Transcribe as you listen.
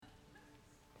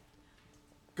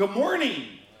Good morning.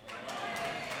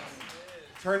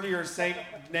 Turn to your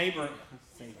neighbor.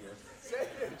 Savior,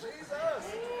 Jesus.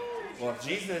 Well, if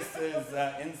Jesus is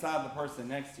inside the person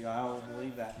next to you, I will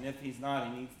believe that. And if he's not,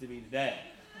 he needs to be today.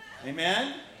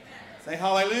 Amen? Say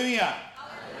hallelujah.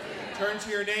 Hallelujah. Turn to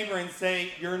your neighbor and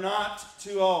say, you're not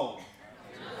too old.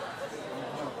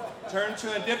 Turn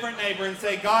to a different neighbor and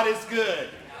say, God is good.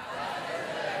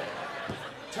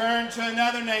 Turn to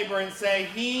another neighbor and say,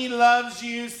 he loves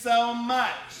you so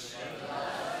much.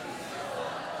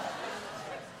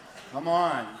 Come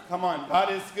on.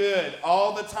 God is good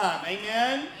all the time.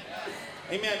 Amen?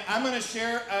 Amen. I'm going to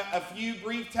share a few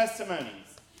brief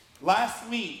testimonies. Last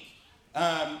week,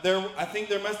 I think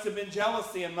there must have been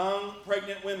jealousy among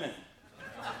pregnant women.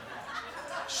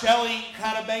 Shelly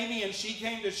had a baby and she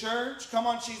came to church. Come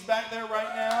on, she's back there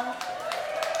right now.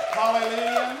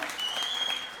 Hallelujah.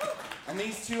 And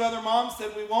these two other moms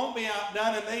said we won't be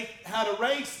outdone, and they had a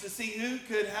race to see who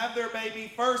could have their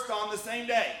baby first on the same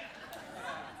day.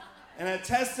 And a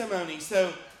testimony.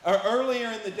 So earlier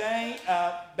in the day,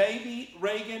 baby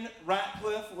Reagan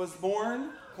Ratcliffe was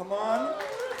born. Come on.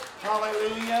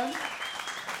 Hallelujah.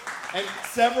 And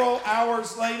several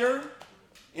hours later,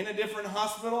 in a different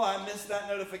hospital, I missed that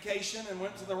notification and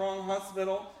went to the wrong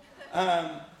hospital.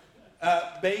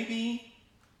 Baby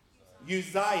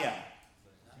Uzziah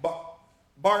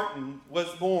Barton was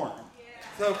born.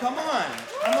 So come on.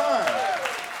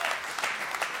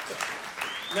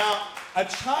 Now, a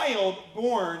child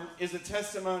born is a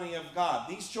testimony of God.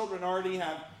 These children already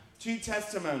have two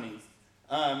testimonies.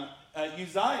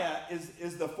 Uzziah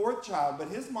is the fourth child, but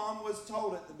his mom was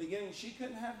told at the beginning she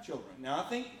couldn't have children. Now, I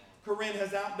think Corinne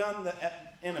has outdone the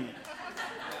enemy.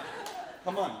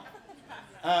 Come on.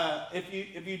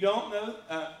 If you don't know,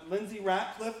 Lindsay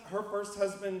Ratcliffe, her first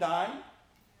husband died.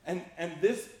 And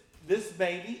this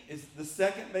baby is the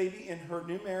second baby in her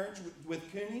new marriage with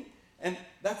Cooney. And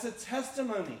that's a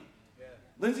testimony. Yeah.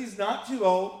 Lindsay's not too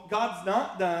old. God's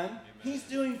not done. Amen. He's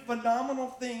doing phenomenal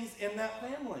things in that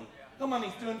family. Yeah. Come on,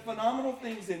 he's doing phenomenal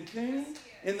things in Cooney,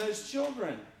 in those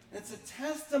children. It's a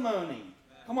testimony.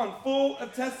 Come on, full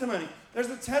of testimony. There's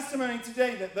a testimony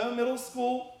today that though middle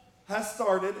school has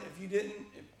started, if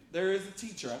there is a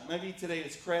teacher. Maybe today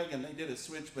it's Craig and they did a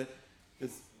switch, but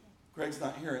because Craig's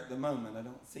not here at the moment, I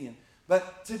don't see him.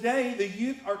 But today, the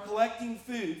youth are collecting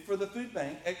food for the food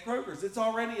bank at Kroger's. It's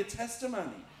already a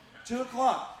testimony. 2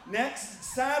 o'clock. Next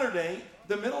Saturday,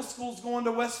 the middle school's going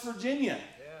to West Virginia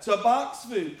to box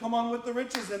food. Come on with the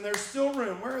riches, and there's still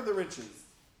room. Where are the riches?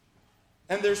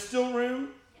 And there's still room?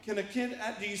 Can a kid,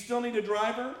 do you still need a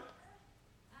driver?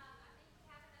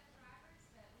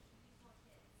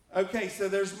 Okay, so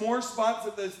there's more spots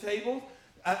at those tables.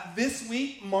 This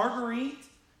week, Marguerite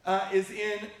is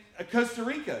in Costa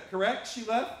Rica, correct? She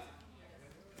left?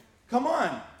 Come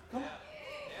on.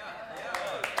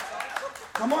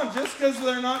 Come on, just because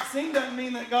they're not seen doesn't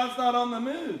mean that God's not on the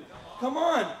move. Come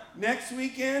on. Next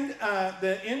weekend,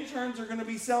 the interns are going to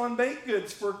be selling baked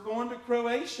goods for going to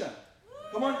Croatia.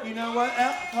 Come on, you know what?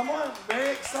 Come on,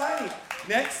 very exciting.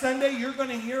 Next Sunday, you're going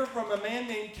to hear from a man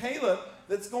named Caleb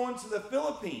that's going to the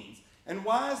Philippines. And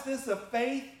why is this a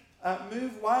faith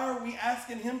move? Why are we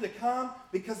asking him to come?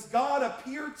 Because God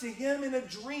appeared to him in a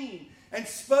dream and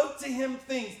spoke to him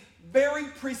things, very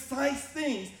precise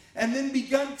things, and then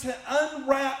begun to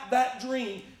unwrap that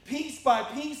dream piece by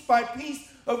piece by piece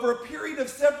over a period of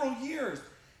several years.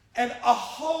 And a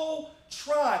whole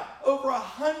tribe, over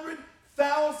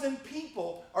 100,000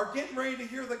 people are getting ready to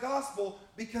hear the gospel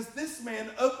because this man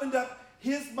opened up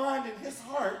his mind and his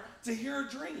heart to hear a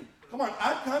dream. Come on,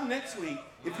 I'd come next week.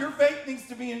 If your faith needs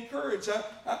to be encouraged,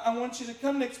 I want you to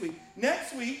come next week.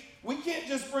 Next week, we can't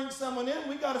just bring someone in.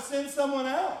 We got to send someone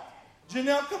out.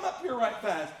 Janelle, come up here right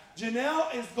fast.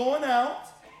 Janelle is going out.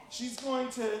 She's going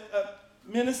to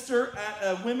minister at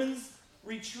a women's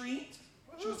retreat.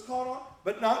 She was called on,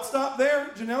 but not stop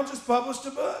there. Janelle just published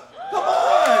a book. Come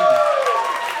on.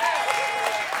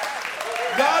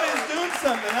 God is doing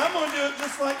something. I'm going to do it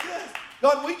just like this.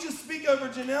 God, we just speak over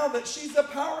Janelle that she's a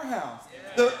powerhouse.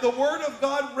 The word of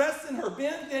God rests in her.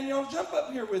 Ben, Danielle, jump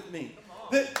up here with me.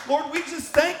 Lord, we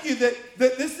just thank you that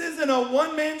this isn't a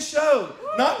one-man show.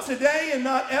 Not today and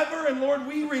not ever. And Lord,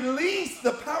 we release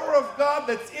the power of God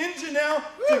that's in Janelle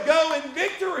to go in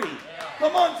victory.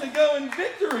 Come on, to go in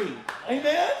victory.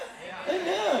 Amen?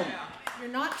 Amen. You're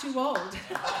not too old.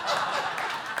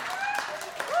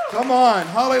 Come on.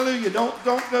 Hallelujah. Don't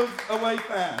go away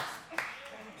fast.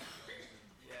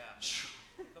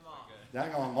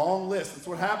 Daggone long list. That's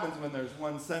what happens when there's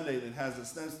one Sunday that has a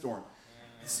snowstorm.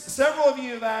 Several of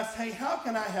you have asked, hey, how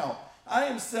can I help? I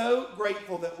am so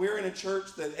grateful that we're in a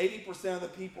church that 80% of the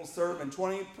people serve and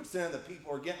 20% of the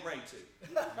people are getting ready to.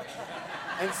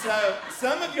 And so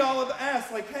some of y'all have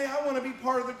asked, like, hey, I want to be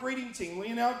part of the greeting team. Will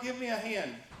you now give me a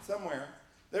hand somewhere?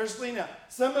 There's Lena.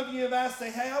 Some of you have asked,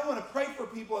 say, hey, I want to pray for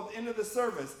people at the end of the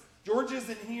service. George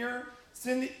isn't here.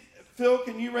 Cindy, Phil,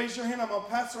 can you raise your hand? I'm going to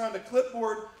pass around a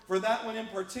clipboard for that one in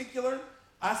particular.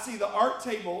 I see the art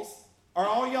tables. Are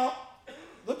all y'all,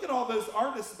 look at all those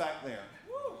artists back there.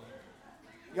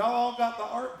 Y'all all got the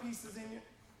art pieces in you.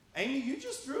 Amy, you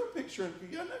just drew a picture.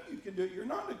 I know you can do it. You're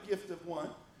not a gift of one.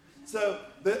 So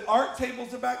the art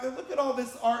tables are back there. Look at all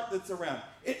this art that's around.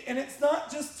 And it's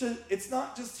not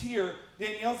just here.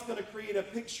 Danielle's going to create a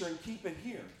picture and keep it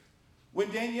here. When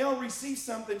Danielle receives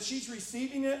something, she's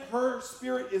receiving it. Her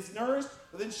spirit is nourished,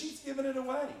 but then she's giving it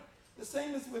away. The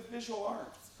same is with visual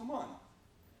arts. Come on.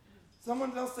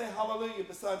 Someone else say hallelujah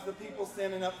besides the people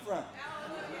standing up front.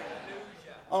 Hallelujah.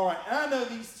 All right, and I know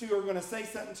these two are going to say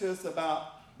something to us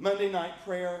about Monday night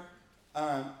prayer.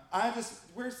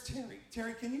 Where's Terry?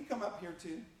 Terry, can you come up here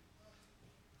too?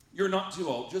 You're not too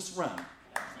old, just run.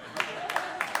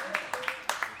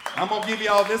 I'm going to give you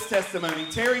all this testimony.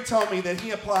 Terry told me that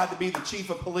he applied to be the chief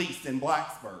of police in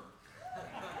Blacksburg.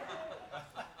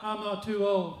 I'm not too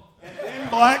old. And then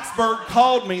Blacksburg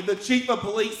called me, the chief of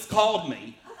police called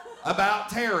me about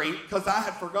Terry because I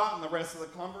had forgotten the rest of the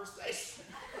conversation.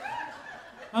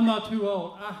 I'm not too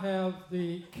old. I have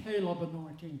the Caleb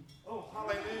anointing. Oh,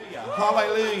 hallelujah.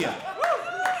 Hallelujah.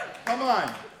 Come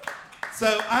on.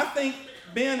 So I think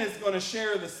Ben is going to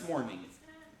share this morning.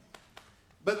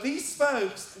 But these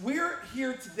folks, we're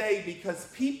here today because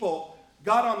people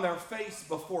got on their face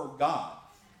before God.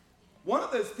 One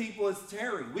of those people is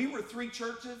Terry. We were 3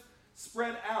 churches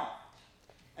spread out.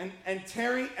 And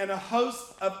Terry and a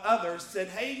host of others said,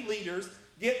 hey, leaders,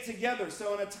 get together.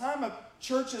 So in a time of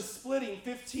churches splitting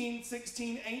 15,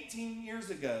 16, 18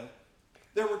 years ago,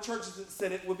 there were churches that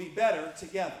said it would be better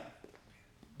together.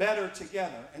 Better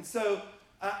together. And so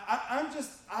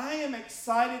I am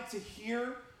excited to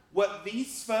hear what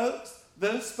these folks,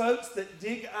 those folks that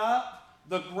dig up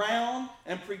the ground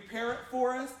and prepare it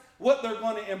for us, what they're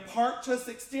going to impart to us.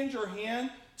 Extend your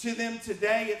hand to them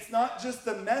today. It's not just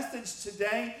the message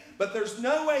today, but there's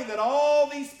no way that all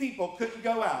these people couldn't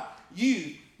go out.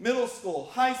 Youth, middle school,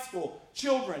 high school,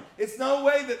 children. It's no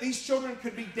way that these children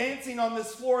could be dancing on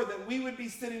this floor, that we would be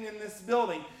sitting in this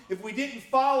building if we didn't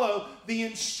follow the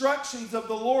instructions of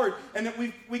the Lord, and that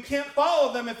we can't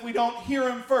follow them if we don't hear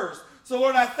Him first. So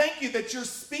Lord, I thank you that you're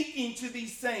speaking to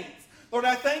these saints. Lord,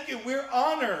 I thank you. We're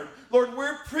honored. Lord,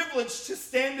 we're privileged to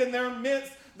stand in their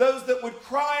midst, those that would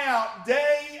cry out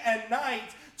day and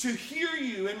night to hear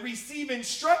you and receive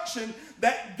instruction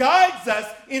that guides us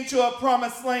into a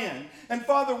promised land. And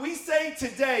Father, we say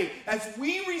today, as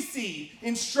we receive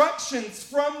instructions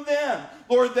from them,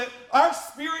 Lord, that our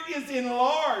spirit is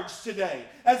enlarged today.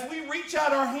 As we reach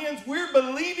out our hands, we're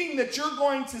believing that you're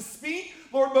going to speak,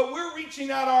 Lord, but we're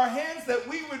reaching out our hands that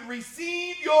we would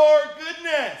receive your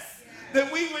goodness,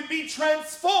 that we would be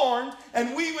transformed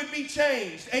and we would be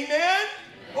changed. Amen?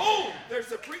 Oh,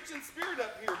 there's a preaching spirit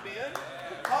up here, Ben.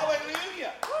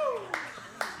 Hallelujah. Woo.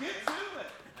 Get to it.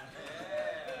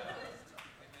 Amen.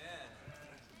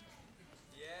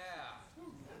 Yeah.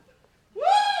 Woo!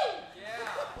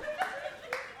 Yeah.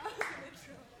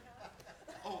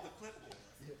 Oh, the clipboard.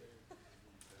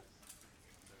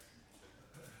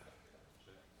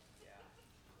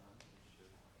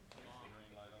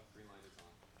 Green light is on.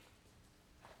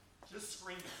 Just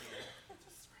scream it, Ben.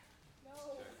 No.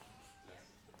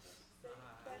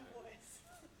 Bad voice.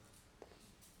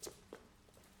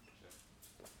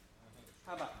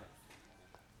 How about that?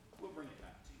 We'll bring it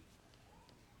back to you.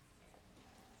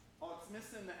 Oh, it's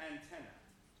missing the antenna.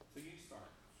 So you start.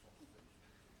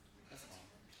 That's fine.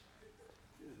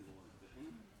 Good Lord.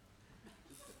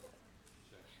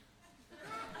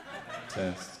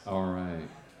 Test. All right.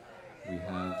 We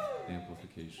have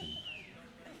amplification.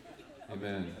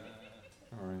 Amen.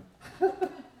 All right.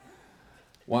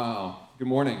 Wow. Good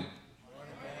morning.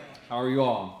 How are you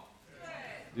all?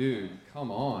 Dude,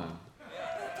 come on.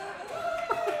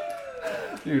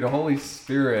 Dude, Holy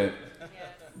Spirit.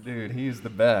 Dude, He's the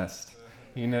best.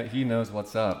 He knows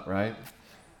what's up, right?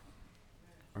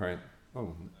 All right.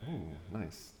 Oh,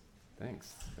 nice.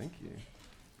 Thanks. Thank you.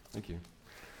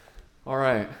 All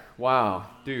right. Wow.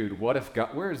 Dude, what if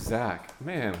God, where's Zach?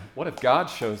 Man, what if God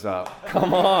shows up?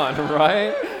 Come on,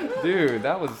 right? Dude,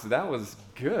 that was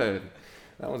good.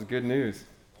 That was good news.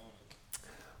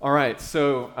 All right.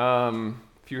 So,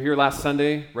 if you were here last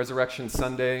Sunday, Resurrection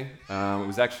Sunday, it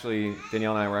was actually,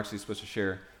 Danielle and I were actually supposed to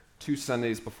share 2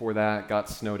 Sundays before that, got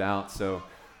snowed out. So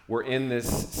we're in this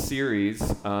series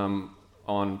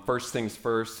on First Things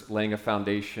First, laying a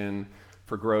foundation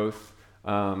for growth.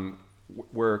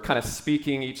 We're kind of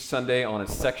speaking each Sunday on a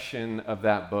section of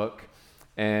that book.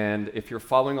 And if you're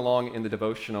following along in the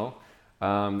devotional,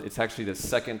 it's actually the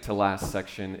second to last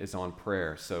section is on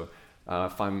prayer. So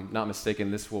if I'm not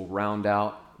mistaken, this will round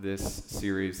out this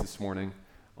series this morning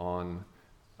on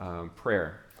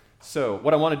prayer. So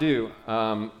what I want to do,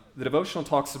 the devotional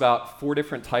talks about 4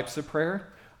 different types of prayer.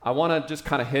 I want to just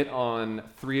kind of hit on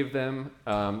 3 of them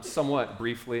somewhat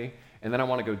briefly, and then I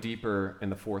want to go deeper in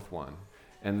the 4th one.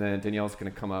 And then Danielle's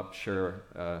going to come up, share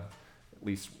at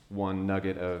least one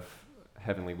nugget of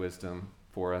heavenly wisdom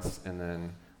for us, and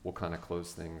then we'll kind of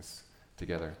close things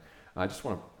together. I just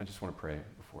want to pray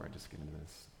before I just get into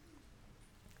this.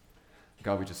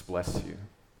 God, we just bless you.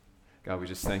 God, we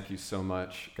just thank you so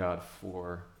much, God,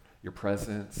 for your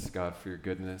presence, God, for your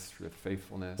goodness, for your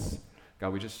faithfulness.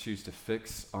 God, we just choose to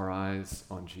fix our eyes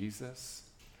on Jesus,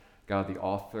 God, the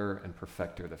author and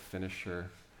perfecter, the finisher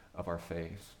of our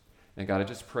faith. And God, I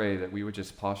just pray that we would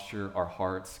just posture our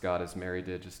hearts, God, as Mary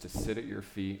did, just to sit at your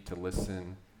feet, to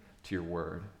listen to your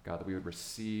word. God, that we would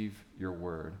receive your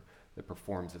word that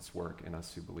performs its work in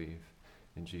us who believe.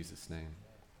 In Jesus' name,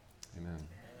 amen.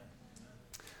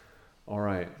 All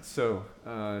right, so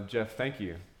Jeff, thank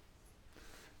you.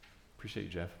 Appreciate you,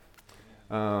 Jeff.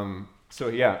 So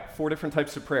yeah, 4 different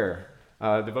types of prayer.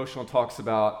 Devotional talks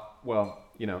about, well,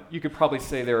 you could probably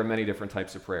say there are many different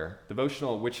types of prayer.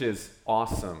 Devotional, which is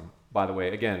awesome, by the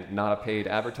way. Again, not a paid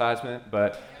advertisement,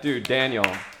 but dude, Daniel,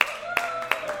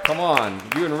 come on,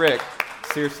 you and Rick,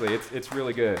 seriously, it's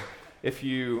really good. If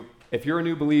you're a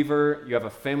new believer, you have a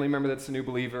family member that's a new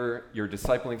believer, you're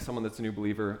discipling someone that's a new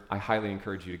believer, I highly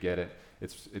encourage you to get it.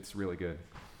 It's really good.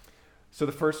 So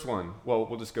the first one, well,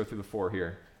 we'll just go through the 4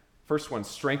 here. First one,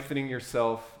 strengthening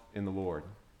yourself in the Lord.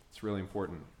 It's really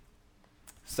important.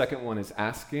 Second one is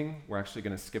asking. We're actually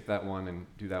going to skip that one and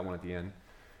do that one at the end.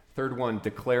 Third one,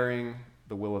 declaring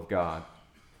the will of God.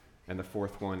 And the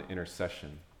 4th one,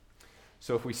 intercession.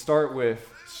 So if we start with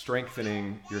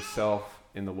strengthening yourself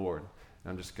in the Lord,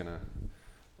 I'm just going to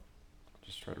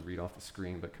try to read off the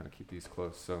screen, but kind of keep these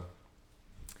close.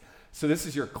 So this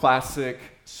is your classic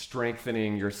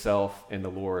strengthening yourself in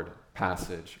the Lord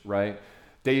passage, right?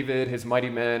 David, his mighty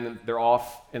men, they're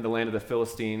off in the land of the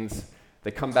Philistines.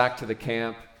 They come back to the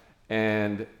camp,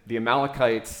 and the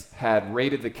Amalekites had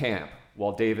raided the camp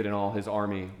while David and all his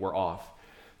army were off.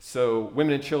 So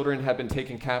women and children had been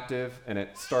taken captive, and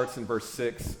it starts in verse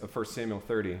 6 of 1 Samuel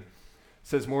 30. It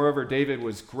says, moreover, David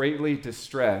was greatly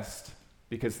distressed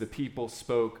because the people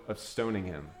spoke of stoning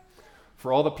him.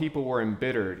 For all the people were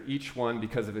embittered, each one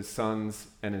because of his sons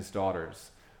and his daughters.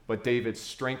 But David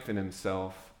strengthened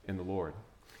himself in the Lord.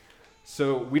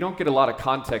 So we don't get a lot of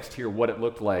context here what it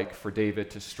looked like for David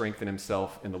to strengthen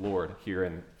himself in the Lord here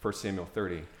in 1 Samuel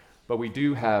 30. But we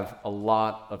do have a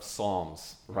lot of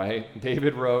psalms, right?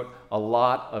 David wrote a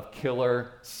lot of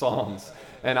killer psalms.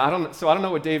 And I don't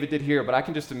know what David did here, but I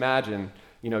can just imagine,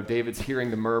 David's hearing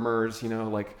the murmurs,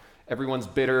 like everyone's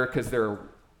bitter because their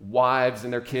wives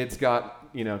and their kids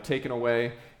got, taken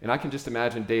away. And I can just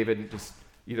imagine David just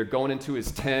either going into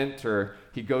his tent or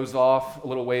he goes off a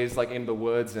little ways like in the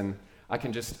woods, and I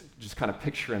can just kind of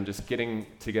picture him just getting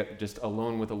to get just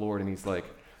alone with the Lord, and he's like,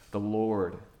 the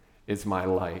Lord is my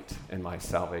light and my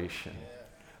salvation.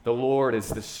 The Lord is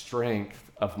the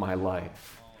strength of my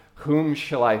life. Whom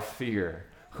shall I fear?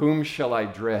 Whom shall I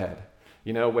dread?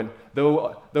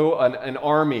 Though an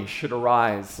army should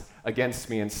arise against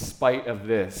me, in spite of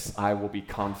this, I will be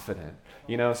confident.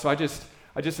 So I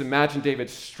just imagine David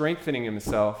strengthening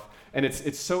himself. And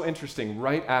it's so interesting.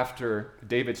 Right after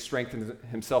David strengthens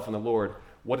himself in the Lord,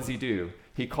 what does he do?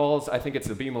 He calls, I think it's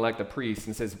Abimelech the priest,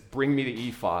 and says, bring me the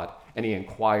ephod, and he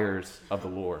inquires of the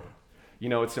Lord.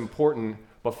 It's important,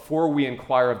 before we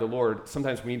inquire of the Lord,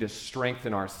 sometimes we need to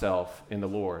strengthen ourselves in the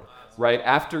Lord, right?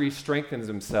 After he strengthens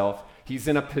himself, he's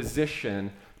in a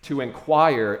position to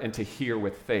inquire and to hear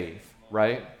with faith,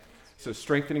 right? So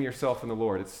strengthening yourself in the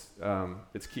Lord,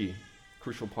 it's key,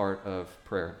 crucial part of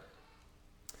prayer.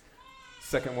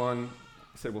 Second one,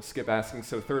 I said we'll skip asking.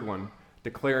 So third one,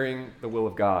 declaring the will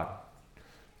of God.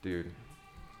 Dude,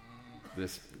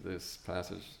 this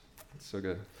passage, it's so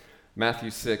good.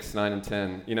 Matthew 6, 9, and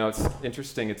 10. It's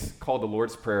interesting. It's called the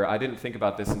Lord's Prayer. I didn't think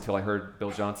about this until I heard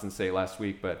Bill Johnson say it last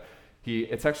week, but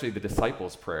it's actually the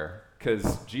disciples' prayer,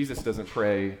 because Jesus doesn't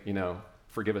pray,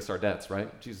 forgive us our debts,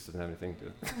 right? Jesus doesn't have anything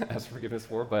to ask forgiveness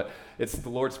for, but it's the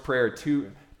Lord's Prayer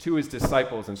to his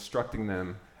disciples, instructing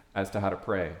them as to how to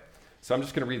pray. So I'm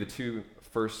just going to read the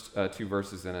first two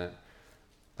verses in it.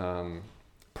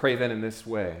 Pray then in this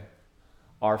way: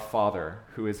 Our Father,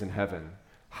 who is in heaven,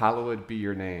 hallowed be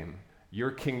your name.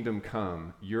 Your kingdom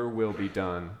come, your will be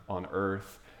done on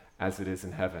earth as it is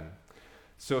in heaven.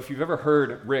 So if you've ever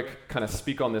heard Rick kind of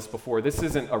speak on this before, this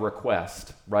isn't a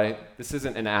request, right? This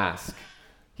isn't an ask.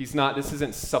 This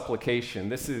isn't supplication.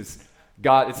 This is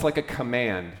God, it's like a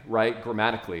command, right?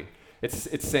 Grammatically.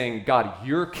 It's saying, God,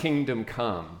 your kingdom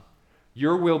come.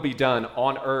 Your will be done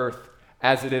on earth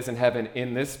as it is in heaven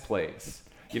in this place.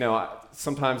 You know,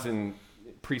 sometimes in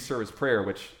pre-service prayer,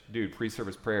 which, dude,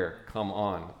 pre-service prayer, come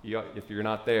on. If you're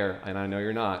not there, and I know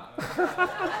you're not,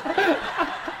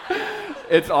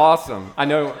 it's awesome. I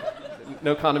know,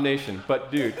 no condemnation,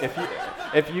 but dude,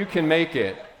 if you can make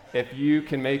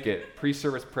it,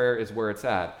 pre-service prayer is where it's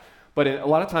at. But a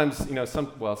lot of times, you know,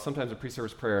 sometimes in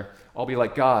pre-service prayer, I'll be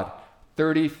like, God,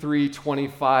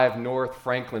 3325 North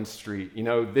Franklin Street, you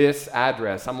know, this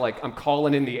address. I'm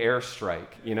calling in the airstrike,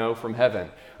 you know, from heaven.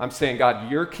 I'm saying,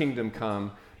 God, your kingdom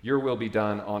come, your will be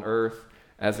done on earth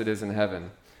as it is in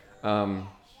heaven. I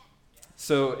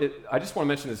just want to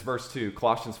mention this verse too.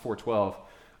 Colossians 4:12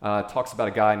 talks about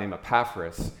a guy named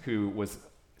Epaphras who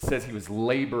says he was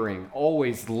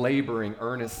always laboring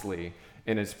earnestly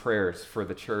in his prayers for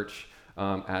the church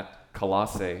at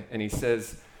Colossae. And he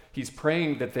says he's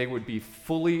praying that they would be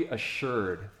fully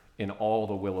assured in all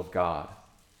the will of God.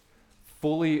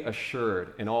 Fully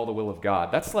assured in all the will of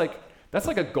God. That's like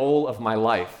a goal of my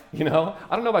life, you know?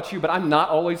 I don't know about you, but I'm not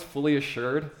always fully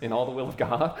assured in all the will of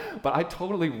God, but I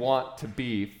totally want to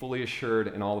be fully assured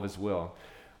in all of his will.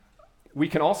 We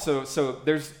can also, so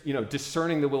there's, you know,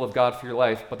 discerning the will of God for your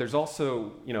life, but there's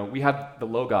also, you know, we have the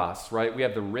Logos, right? We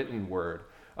have the written word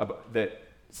that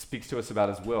speaks to us about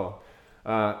his will.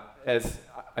 As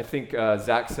I think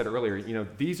Zach said earlier, you know,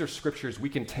 these are scriptures we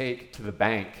can take to the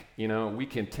bank, you know, we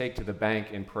can take to the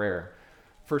bank in prayer.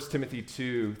 1 Timothy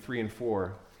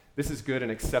 2:3-4. This is good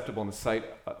and acceptable in the sight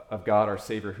of God our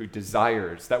Savior, who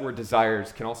desires, that word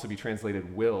desires can also be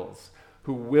translated wills,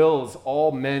 who wills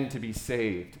all men to be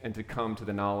saved and to come to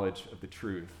the knowledge of the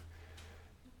truth.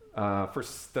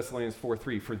 1 Thessalonians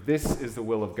 4:3, for this is the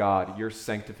will of God, your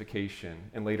sanctification.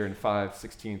 And later in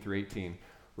 5:16-18,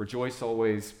 rejoice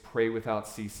always, pray without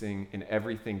ceasing, in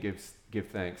everything give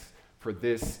thanks, for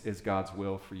this is God's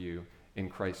will for you in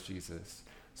Christ Jesus.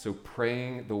 So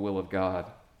praying the will of God,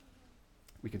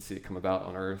 we can see it come about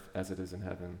on earth as it is in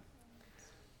heaven.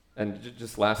 And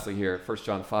just lastly here, 1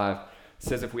 John 5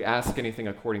 says if we ask anything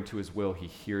according to his will, he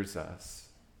hears us.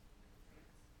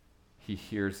 He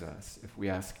hears us. If we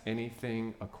ask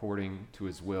anything according to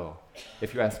his will.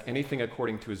 If you ask anything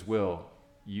according to his will,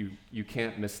 you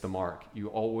can't miss the mark. You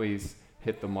always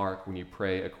hit the mark when you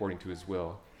pray according to his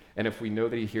will. And if we know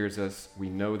that he hears us, we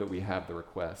know that we have the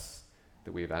requests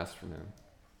that we have asked from him.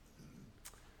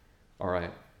 All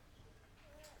right.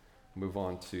 Move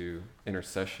on to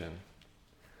intercession,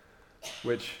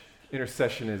 which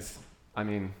intercession is, I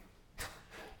mean,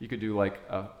 you could do like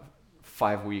a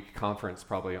 5-week conference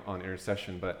probably on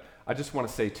intercession, but I just want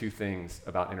to say 2 things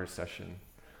about intercession.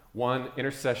 One,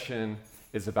 intercession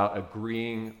is about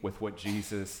agreeing with what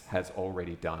Jesus has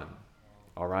already done,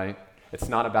 all right? It's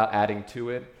not about adding to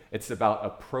it. It's about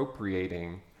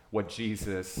appropriating what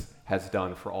Jesus has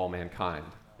done for all mankind.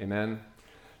 Amen?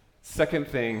 Second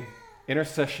thing,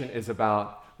 intercession is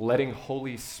about letting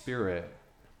Holy Spirit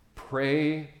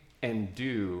pray and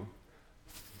do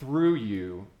through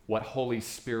you what Holy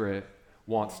Spirit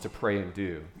wants to pray and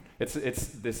do. It's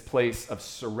this place of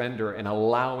surrender and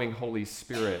allowing Holy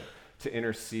Spirit to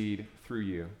intercede through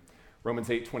you. Romans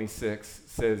 8:26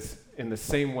 says, in the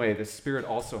same way, the Spirit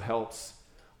also helps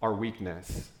our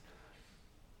weakness.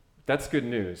 That's good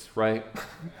news, right?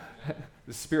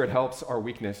 The Spirit helps our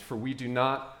weakness, for we do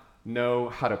not know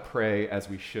how to pray as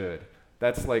we should.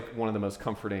 That's like one of the most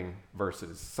comforting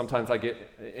verses. Sometimes I get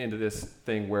into this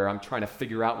thing where I'm trying to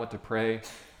figure out what to pray,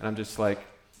 and I'm just like,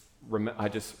 I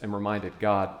just am reminded,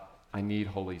 God, I need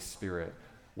Holy Spirit.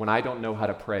 When I don't know how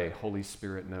to pray, Holy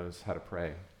Spirit knows how to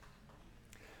pray.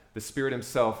 The Spirit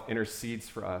himself intercedes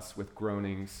for us with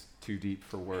groanings too deep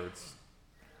for words.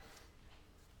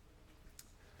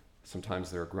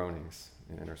 Sometimes there are groanings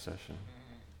in intercession.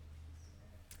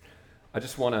 I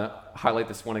just want to highlight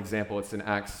this one example. It's in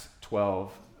Acts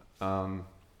 12.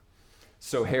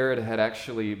 So Herod had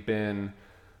actually been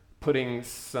putting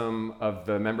some of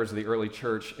the members of the early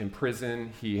church in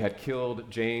prison. He had killed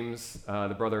James,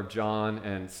 the brother of John,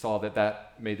 and saw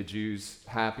that made the Jews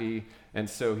happy. And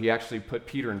so he actually put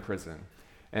Peter in prison.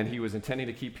 And he was intending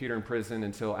to keep Peter in prison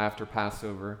until after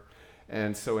Passover.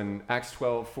 And so in Acts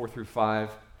 12, 4-5,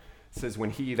 it says,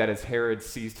 when he, that is Herod,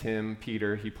 seized him,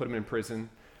 Peter, he put him in prison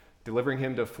delivering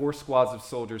him to 4 squads of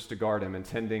soldiers to guard him,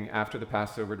 intending after the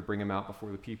Passover to bring him out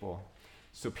before the people.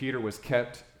 So Peter was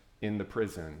kept in the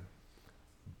prison.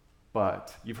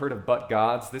 But, you've heard of but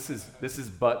gods? This is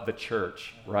but the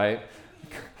church, right?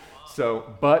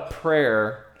 So, but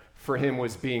prayer for him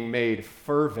was being made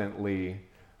fervently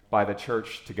by the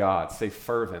church to God. Say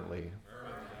fervently.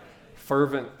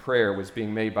 Fervent prayer was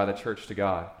being made by the church to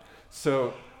God.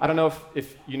 So, I don't know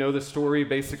if you know the story.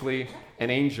 Basically, an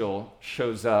angel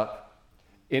shows up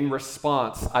in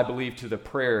response, I believe, to the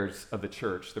prayers of the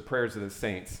church, the prayers of the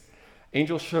saints.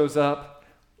 Angel shows up,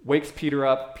 wakes Peter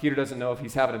up. Peter doesn't know if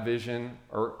he's having a vision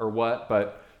or what,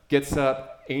 but gets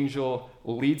up. Angel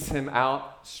leads him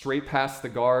out straight past the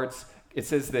guards. It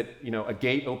says that, a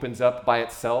gate opens up by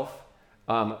itself,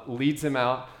 leads him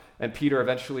out, and Peter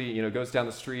eventually, goes down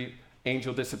the street.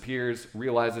 Angel disappears,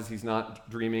 realizes he's not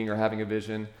dreaming or having a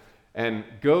vision, and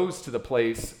goes to the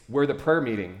place where the prayer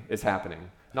meeting is happening.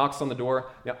 Knocks on the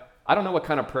door. Now, I don't know what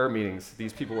kind of prayer meetings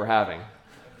these people were having.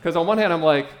 Because on one hand, I'm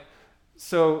like,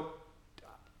 so,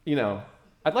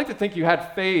 I'd like to think you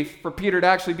had faith for Peter to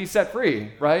actually be set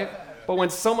free, right? But when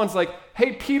someone's like,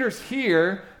 hey, Peter's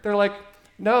here, they're like,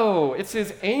 no, it's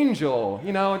his angel,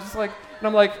 just like, and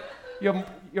I'm like, you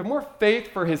have more faith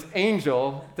for his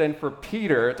angel than for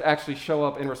Peter to actually show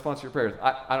up in response to your prayers.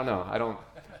 I don't know. I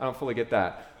don't fully get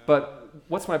that. But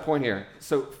what's my point here?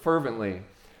 So fervently,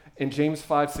 in James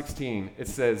 5:16, it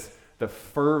says the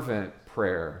fervent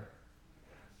prayer,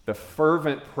 the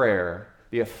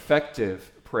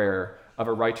effective prayer of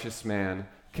a righteous man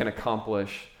can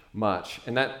accomplish much.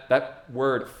 And that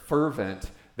word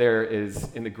fervent there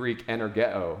is in the Greek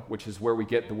energeo, which is where we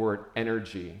get the word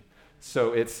energy.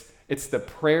 So it's the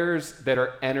prayers that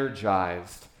are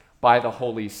energized by the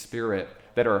Holy Spirit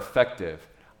that are effective.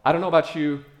 I don't know about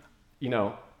you,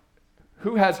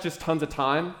 who has just tons of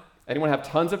time? Anyone have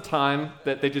tons of time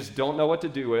that they just don't know what to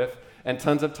do with, and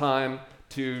tons of time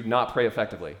to not pray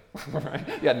effectively? Right?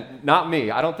 Yeah, not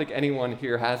me. I don't think anyone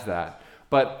here has that.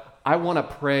 But I want to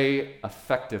pray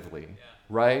effectively,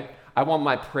 right? I want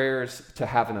my prayers to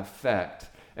have an effect.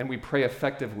 And we pray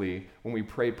effectively when we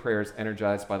pray prayers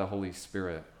energized by the Holy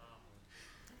Spirit.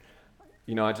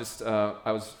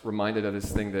 I was reminded of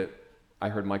this thing that I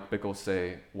heard Mike Bickle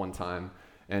say one time.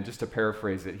 And just to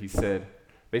paraphrase it, he said,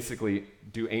 basically,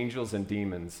 do angels and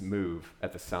demons move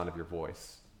at the sound of your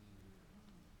voice?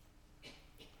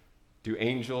 Do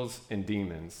angels and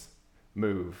demons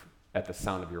move at the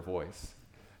sound of your voice?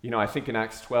 I think in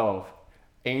Acts 12,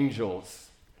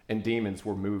 angels and demons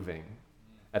were moving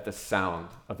at the sound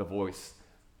of the voice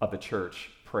of the church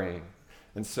praying.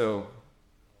 And so,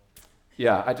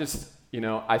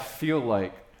 I feel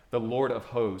like the Lord of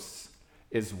hosts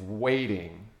is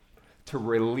waiting to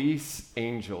release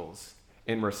angels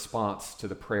in response to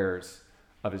the prayers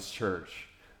of his church.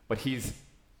 But he's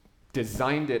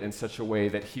designed it in such a way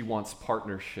that he wants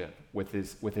partnership with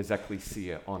his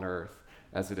ecclesia on earth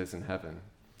as it is in heaven.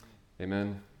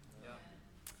 Amen? Yeah.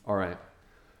 All right.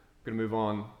 I'm going to move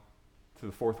on to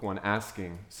the fourth one,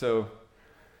 asking. So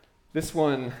this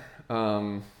one,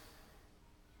 I'm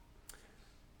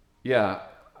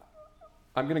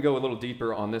going to go a little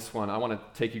deeper on this one. I want to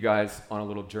take you guys on a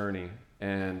little journey,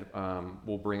 and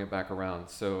we'll bring it back around.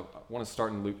 So I want to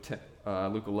start in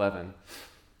Luke 11.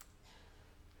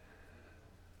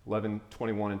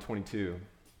 11:21 and 22.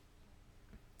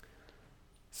 It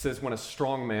says, when a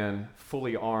strong man,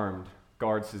 fully armed,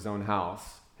 guards his own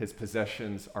house, his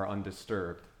possessions are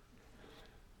undisturbed.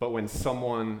 But when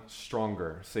someone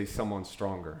stronger, say someone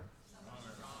stronger.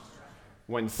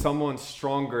 When someone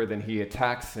stronger than he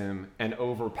attacks him and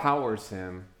overpowers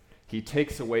him, he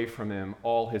takes away from him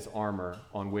all his armor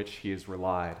on which he has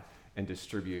relied and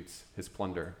distributes his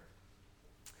plunder.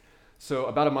 So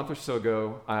about a month or so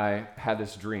ago, I had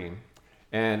this dream.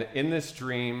 And in this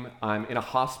dream, I'm in a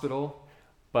hospital,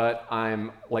 but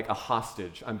I'm like a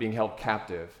hostage. I'm being held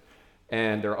captive.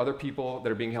 And there are other people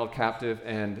that are being held captive,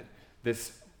 and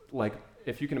this,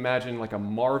 if you can imagine, like a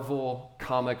Marvel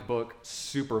comic book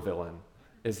supervillain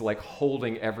is like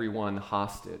holding everyone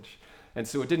hostage. And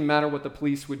so it didn't matter what the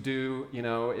police would do,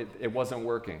 it wasn't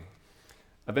working.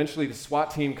 Eventually the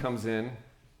SWAT team comes in,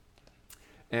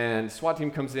 and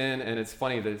it's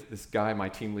funny that this guy, my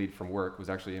team lead from work, was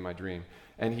actually in my dream.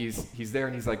 And he's there,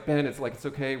 and he's like, Ben, it's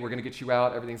okay, we're gonna get you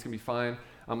out, everything's gonna be fine.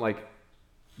 I'm like,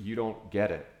 you don't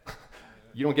get it.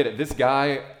 You don't get it. This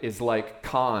guy is like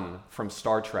Khan from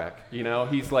Star Trek,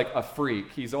 He's like a freak.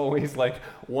 He's always like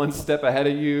one step ahead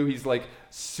of you. He's like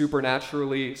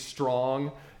supernaturally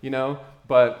strong,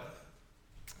 But,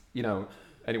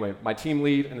 anyway, my team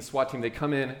lead and the SWAT team, they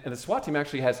come in, and the SWAT team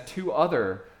actually has 2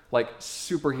 other like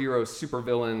superheroes,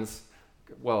 supervillains,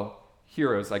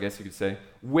 heroes, I guess you could say,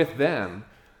 with them.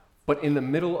 But in the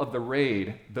middle of the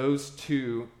raid, those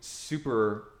two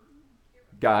super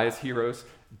guys, heroes,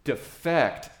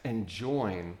 defect and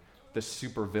join the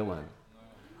super villain.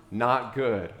 Not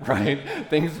good, right?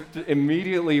 Things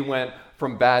immediately went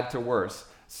from bad to worse.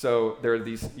 So there are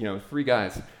these, three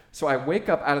guys. So I wake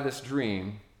up out of this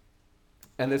dream,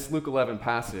 and this Luke 11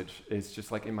 passage is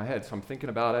just like in my head. So I'm thinking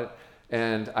about it,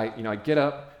 and I get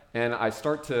up and I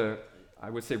start to, I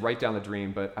would say write down the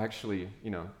dream, but actually,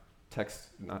 keep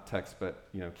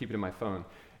it in my phone.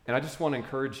 And I just want to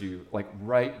encourage you,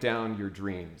 write down your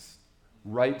dreams.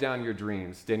 Write down your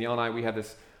dreams. Danielle and I, we have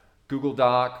this Google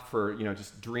Doc for,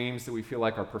 just dreams that we feel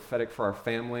like are prophetic for our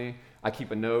family. I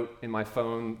keep a note in my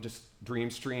phone, just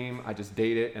dream stream. I just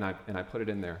date it and I put it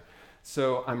in there.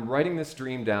 So I'm writing this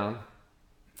dream down,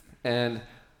 and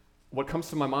what comes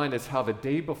to my mind is how the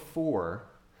day before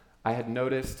I had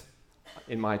noticed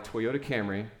in my Toyota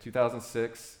Camry,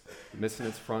 2006, missing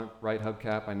its front right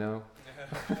hubcap, I know.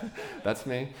 That's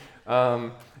me.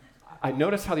 I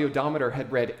noticed how the odometer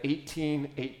had read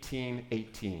 18, 18,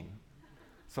 18.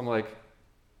 So I'm like,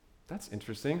 that's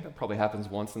interesting. That probably happens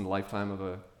once in the lifetime of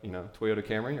a Toyota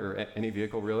Camry or any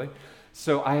vehicle really.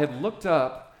 So I had looked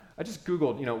up, I just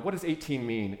Googled, what does 18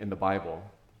 mean in the Bible?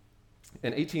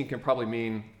 And 18 can probably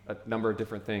mean a number of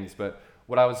different things, but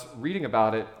what I was reading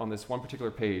about it on this one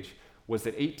particular page was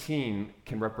that 18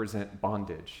 can represent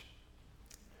bondage.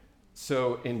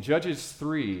 So in Judges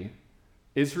 3,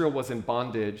 Israel was in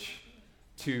bondage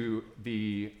to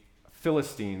the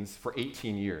Philistines for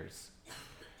 18 years.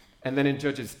 And then in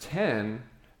Judges 10,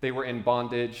 they were in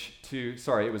bondage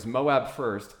it was Moab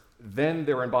first, then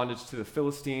they were in bondage to the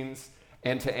Philistines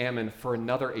and to Ammon for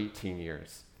another 18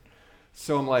 years.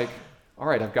 So I'm like, all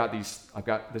right, I've got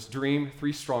this dream,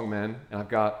 3 strong men, and I've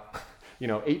got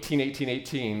 18, 18,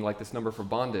 18, like this number for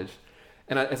bondage.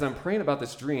 And as I'm praying about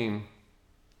this dream,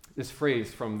 this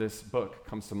phrase from this book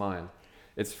comes to mind.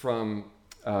 It's from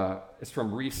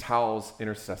Rees Howells'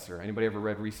 Intercessor. Anybody ever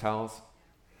read Rees Howells?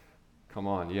 Come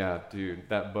on, yeah, dude,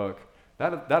 that book,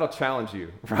 that'll challenge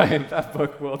you, right? That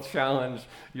book will challenge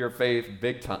your faith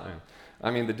big time.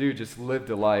 I mean, the dude just lived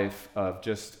a life of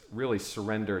just really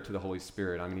surrender to the Holy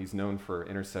Spirit. I mean, he's known for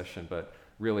intercession, but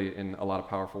really in a lot of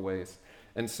powerful ways.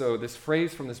 And so this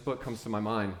phrase from this book comes to my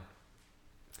mind,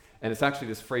 and it's actually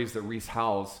this phrase that Rees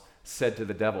Howells said to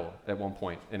the devil at one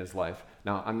point in his life.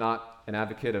 Now, I'm not an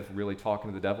advocate of really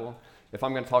talking to the devil. If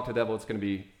I'm going to talk to the devil, it's going to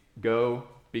be go,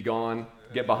 be gone,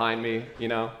 get behind me.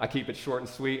 I keep it short and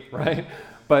sweet, right?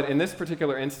 But in this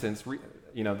particular instance,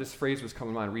 this phrase was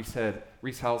coming to mind.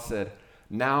 Rees Howells said,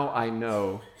 "Now I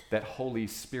know that Holy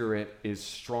Spirit is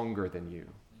stronger than you."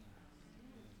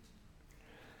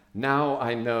 Now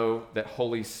I know that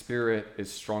Holy Spirit is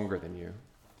stronger than you.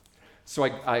 So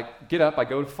I get up, I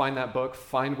go to find that book,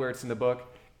 find where it's in the book.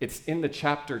 It's in the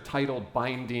chapter titled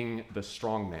Binding the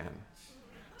Strong Man.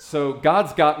 So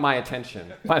God's got my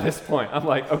attention by this point. I'm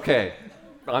like, okay,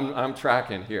 I'm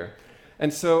tracking here.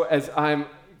 And so as I'm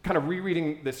kind of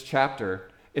rereading this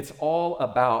chapter, it's all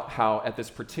about how at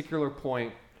this particular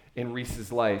point in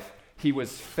Rees's life, he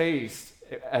was faced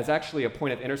as actually a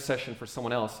point of intercession for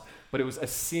someone else, but it was a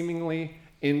seemingly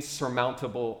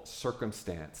insurmountable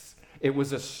circumstance. It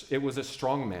was a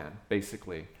strong man,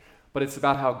 basically. But it's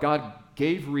about how God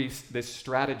gave Rees this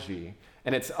strategy,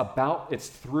 and it's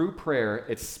through prayer,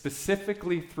 it's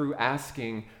specifically through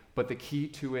asking, but the key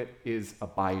to it is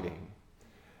abiding.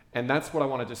 And that's what I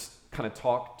want to just kind of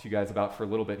talk to you guys about for a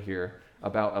little bit here,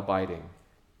 about abiding.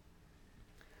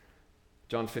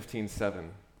 John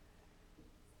 15:7.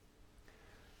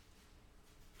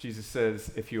 Jesus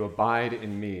says, "If you abide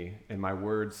in me and my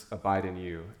words abide in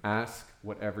you, ask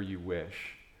whatever you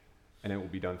wish, and it will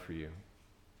be done for you."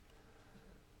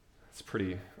 It's a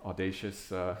pretty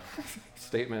audacious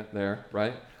statement there,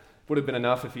 right? Would have been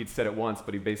enough if he'd said it once,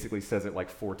 but he basically says it like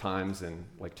 4 times in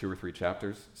like 2 or 3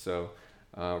 chapters. So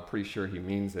pretty sure he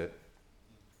means it.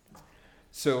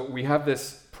 So we have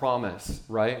this promise,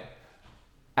 right?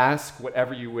 Ask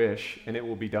whatever you wish, and it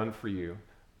will be done for you.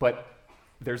 But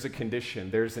there's a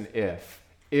condition, there's an if.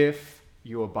 If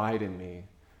you abide in me,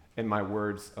 and my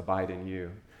words abide in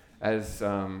you. As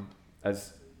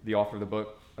the author of the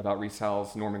book about Rees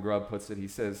Howells, Norman Grubb, puts it, he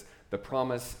says, the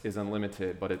promise is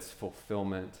unlimited, but its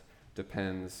fulfillment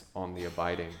depends on the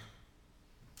abiding.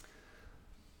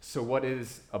 So what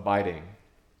is abiding?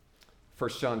 1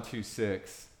 John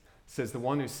 2:6 says, "The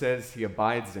one who says he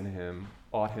abides in him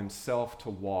ought himself to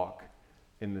walk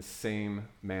in the same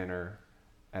manner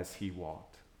as he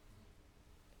walked."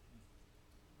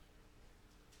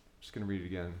 I'm just going to read it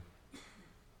again.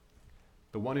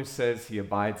 "The one who says he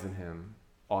abides in him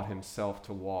ought himself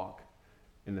to walk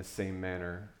in the same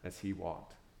manner as he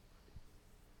walked.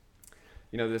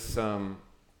 You know, this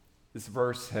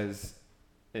verse has,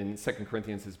 in 2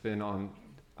 Corinthians, has been on,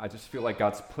 I just feel like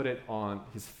God's put it on,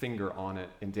 his finger on it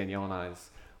in Danielle and I's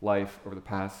life over the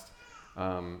past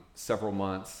several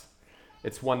months.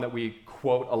 It's one that we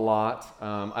quote a lot.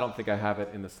 I don't think I have it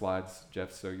in the slides,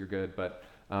 Jeff, so you're good, but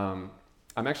I'm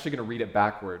actually going to read it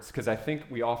backwards because I think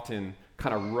we often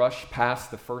kind of rush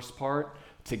past the first part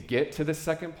to get to the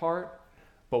second part.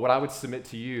 But what I would submit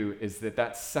to you is that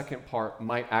that second part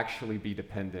might actually be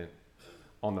dependent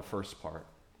on the first part.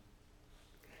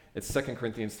 It's 2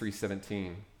 Corinthians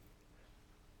 3:17.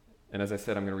 And as I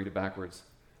said, I'm going to read it backwards.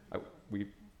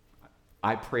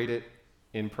 I prayed it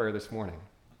in prayer this morning.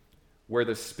 Where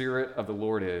the Spirit of the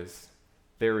Lord is,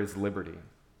 there is liberty.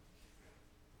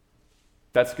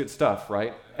 That's good stuff,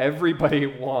 right? Everybody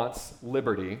wants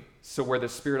liberty. So where the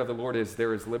Spirit of the Lord is,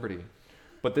 there is liberty.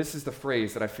 But this is the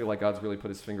phrase that I feel like God's really put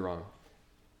his finger on.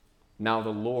 Now the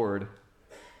Lord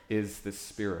is the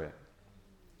Spirit.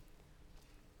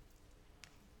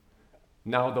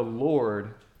 Now the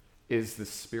Lord is the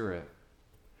Spirit.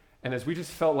 And as we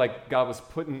just felt like God was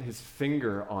putting his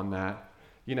finger on that,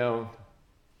 you know,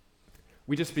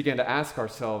 we just began to ask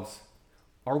ourselves,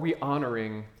 are we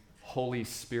honoring Holy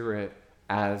Spirit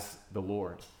as the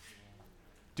Lord?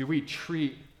 Do we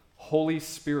treat Holy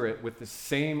Spirit with the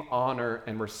same honor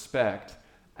and respect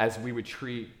as we would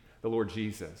treat the Lord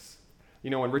Jesus? You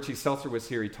know, when Richie Seltzer was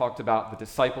here, he talked about the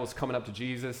disciples coming up to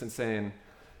Jesus and saying,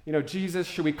 you know, Jesus,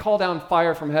 should we call down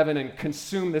fire from heaven and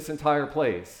consume this entire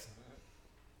place?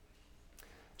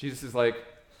 Jesus is like,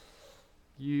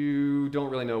 you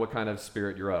don't really know what kind of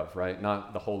spirit you're of, right?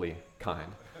 Not the holy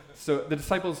kind. So the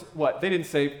disciples, what? They didn't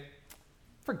say,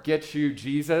 forget you,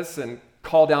 Jesus, and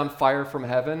call down fire from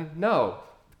heaven. No.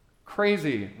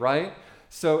 Crazy, right?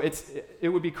 So it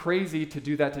would be crazy to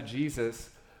do that to Jesus,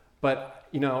 but,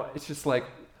 you know, it's just like,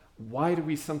 why do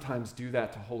we sometimes do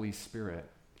that to Holy Spirit,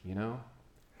 you know?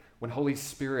 When Holy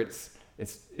Spirit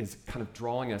is kind of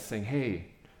drawing us, saying, hey,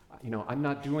 you know, I'm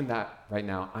not doing that right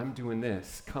now. I'm doing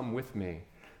this. Come with me.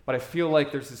 But I feel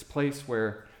like there's this place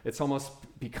where it's almost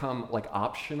become like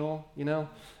optional, you know?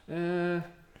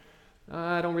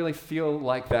 I don't really feel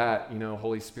like that, you know,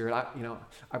 Holy Spirit.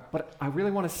 But I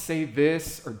really want to say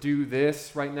this or do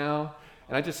this right now.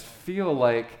 And I just feel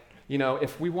like, you know,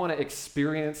 if we want to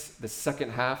experience the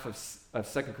second half of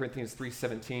 2 Corinthians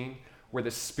 3:17, where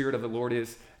the Spirit of the Lord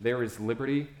is, there is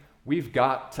liberty, we've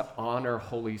got to honor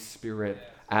Holy Spirit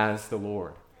as the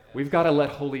Lord. We've got to let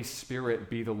Holy Spirit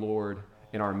be the Lord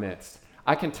in our midst.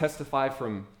 I can testify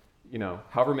from, you know,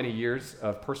 however many years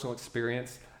of personal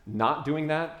experience. Not doing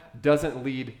that doesn't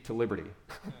lead to liberty,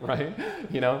 right?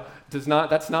 You know,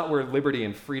 that's not where liberty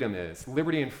and freedom is.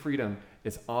 Liberty and freedom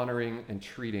is honoring and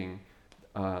treating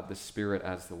the Spirit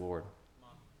as the Lord.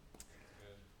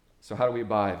 So how do we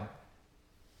abide?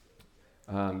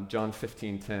 John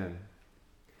 15:10.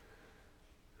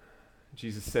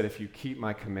 Jesus said, if you keep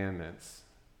my commandments,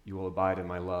 you will abide in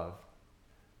my love,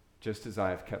 just as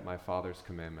I have kept my Father's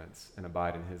commandments and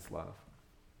abide in his love.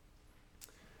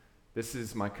 This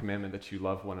is my commandment, that you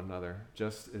love one another,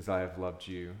 just as I have loved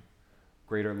you.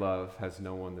 Greater love has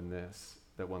no one than this,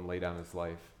 that one lay down his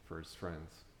life for his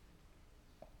friends.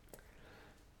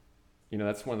 You know,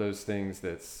 that's one of those things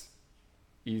that's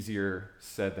easier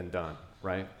said than done,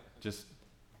 right? Just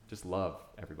love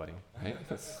everybody, right?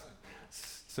 That's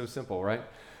so simple, right?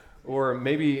 Or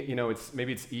maybe, you know, it's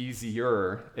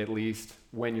easier, at least,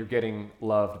 when you're getting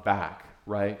loved back,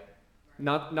 right?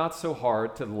 Not so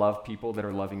hard to love people that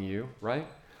are loving you, right?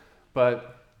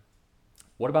 But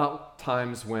what about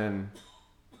times when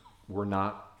we're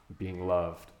not being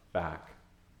loved back,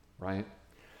 right?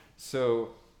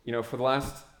 So, you know, for the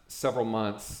last several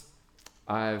months,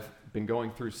 I've been going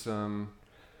through some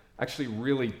actually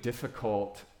really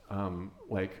difficult,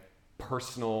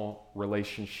 personal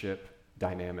relationship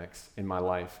dynamics in my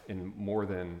life in more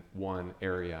than one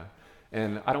area.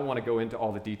 And I don't want to go into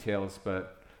all the details,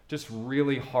 but just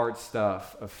really hard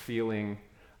stuff of feeling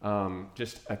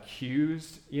just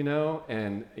accused, you know,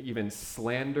 and even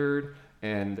slandered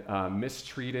and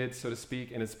mistreated, so to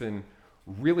speak. And it's been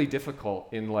really difficult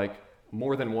in like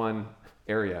more than one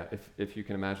area, if you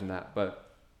can imagine that. But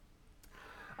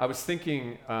I was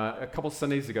thinking a couple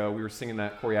Sundays ago, we were singing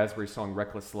that Corey Asbury song,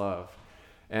 Reckless Love,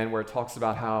 and where it talks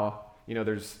about how, you know,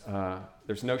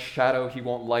 there's no shadow he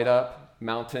won't light up,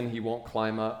 mountain he won't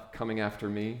climb up, coming after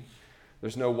me.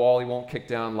 There's no wall he won't kick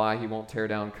down, lie he won't tear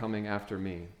down, coming after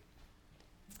me.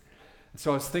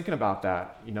 So I was thinking about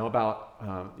that, you know,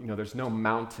 there's no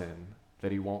mountain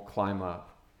that he won't climb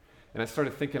up. And I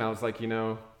started thinking, I was like, you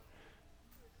know,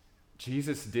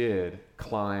 Jesus did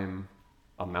climb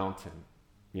a mountain,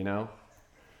 you know?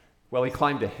 Well, he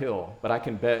climbed a hill, but I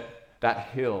can bet that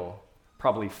hill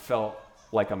probably felt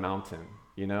like a mountain,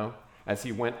 you know, as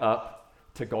he went up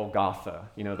to Golgotha,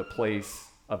 you know, the place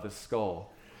of the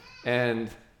skull.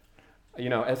 And, you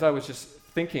know, as I was just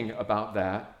thinking about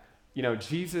that, you know,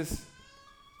 Jesus,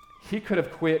 he could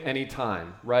have quit any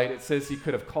time, right? It says he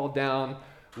could have called down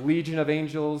legion of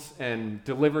angels and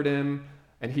delivered him,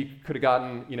 and he could have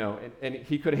gotten, you know, and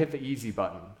he could have hit the easy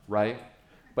button, right?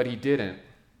 But he didn't.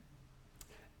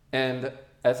 And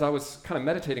as I was kind of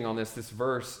meditating on this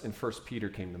verse in 1 Peter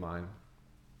came to mind.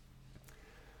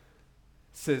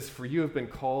 It says, "For you have been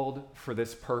called for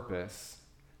this purpose,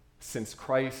 since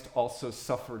Christ also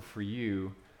suffered for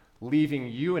you, leaving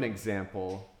you an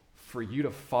example for you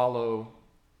to follow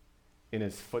in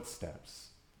his footsteps."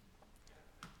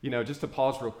 You know, just to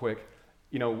pause real quick,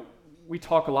 you know, we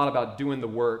talk a lot about doing the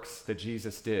works that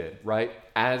Jesus did, right?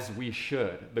 As we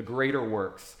should, the greater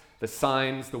works, the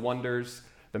signs, the wonders,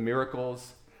 the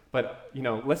miracles. But, you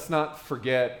know, let's not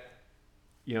forget,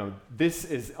 you know, this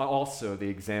is also the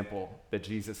example that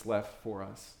Jesus left for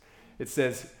us. It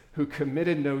says, "Who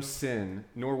committed no sin,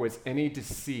 nor was any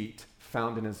deceit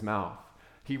found in his mouth."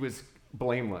 He was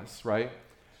blameless, right?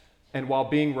 "And while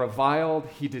being reviled,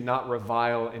 he did not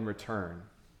revile in return.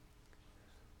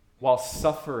 While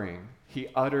suffering, he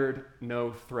uttered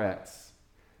no threats,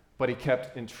 but he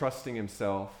kept entrusting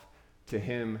himself to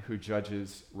him who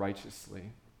judges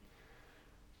righteously."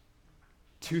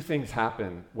 Two things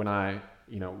happened when I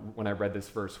read this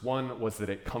verse. One was that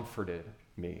it comforted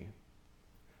me.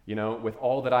 You know, with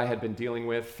all that I had been dealing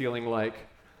with, feeling like,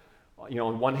 you know,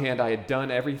 on one hand, I had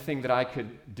done everything that I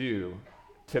could do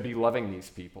to be loving these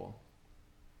people.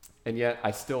 And yet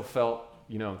I still felt,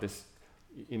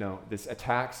 this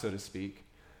attack, so to speak.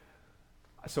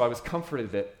 So I was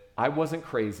comforted that I wasn't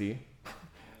crazy,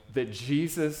 that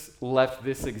Jesus left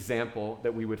this example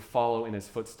that we would follow in his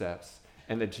footsteps,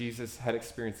 and that Jesus had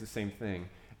experienced the same thing.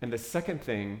 And the second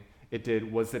thing it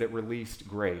did was that it released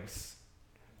grace.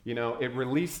 You know, it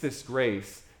released this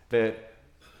grace that,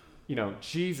 you know,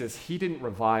 Jesus, he didn't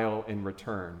revile in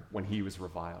return when he was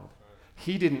reviled.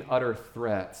 He didn't utter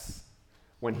threats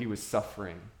when he was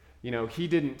suffering. You know, he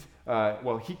didn't,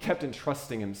 he kept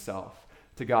entrusting himself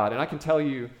to God. And I can tell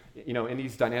you, you know, in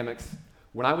these dynamics,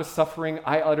 when I was suffering,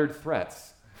 I uttered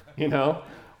threats, you know.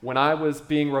 When I was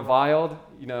being reviled,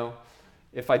 you know,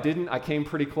 if I didn't, I came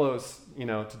pretty close, you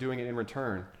know, to doing it in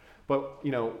return. But,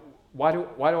 you know, why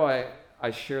do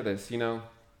I share this? You know,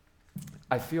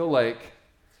 I feel like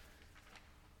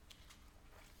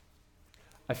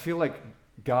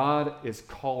God is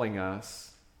calling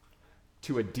us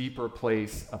to a deeper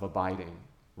place of abiding,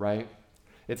 right?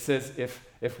 It says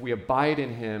if we abide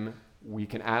in him, we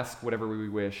can ask whatever we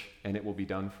wish and it will be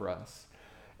done for us.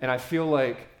 And I feel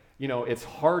like, you know, it's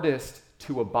hardest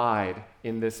to abide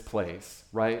in this place,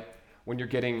 right? When you're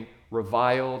getting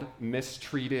reviled,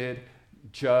 mistreated,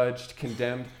 judged,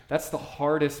 condemned, that's the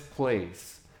hardest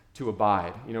place to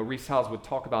abide. You know, Rees Howells would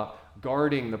talk about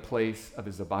guarding the place of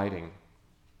his abiding.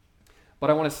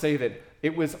 But I want to say that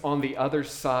it was on the other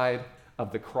side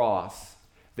of the cross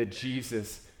that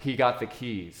Jesus, he got the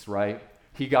keys, right?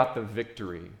 He got the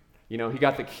victory. You know, he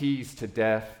got the keys to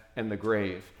death and the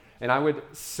grave. And I would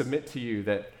submit to you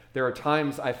that there are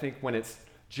times, I think, when it's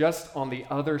just on the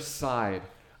other side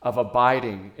of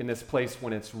abiding in this place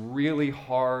when it's really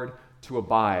hard to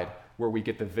abide, where we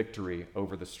get the victory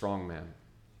over the strong man.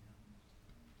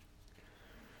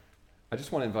 I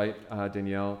just want to invite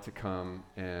Danielle to come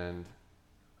and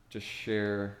just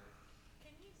share.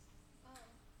 Can you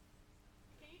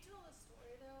tell the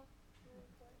story though, really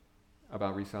quick?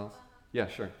 About Rees Howells? Yeah,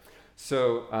 sure.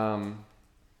 So,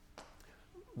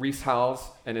 Rees Howells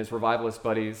and his revivalist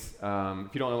buddies, if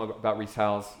you don't know about Rees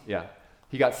Howells, yeah,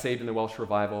 he got saved in the Welsh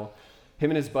revival.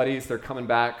 Him and his buddies, they're coming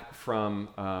back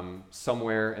from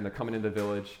somewhere, and they're coming into the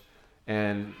village,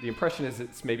 and the impression is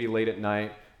it's maybe late at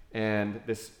night, and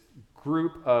this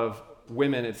group of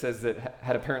women, it says, that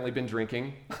had apparently been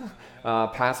drinking,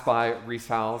 passed by Rees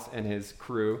Howells and his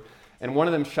crew, and one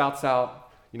of them shouts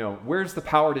out, you know, "Where's the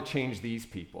power to change these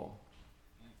people?"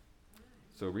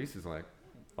 So Rees is like,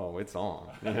 "Oh, it's on."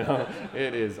 You know,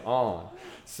 it is on.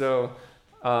 So,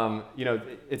 you know,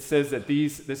 it says that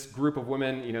this group of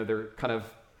women, you know,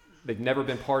 they've never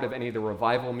been part of any of the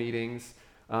revival meetings,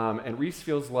 and Rees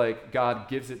feels like God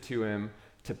gives it to him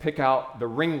to pick out the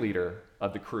ringleader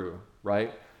of the crew,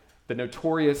 right? The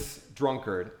notorious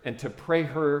drunkard, and to pray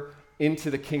her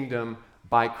into the kingdom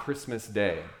by Christmas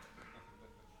Day.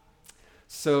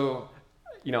 So,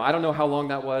 you know, I don't know how long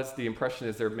that was. The impression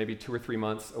is they're maybe 2 or 3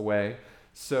 months away.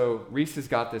 So Reese has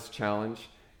got this challenge.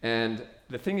 And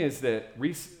the thing is that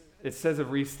it says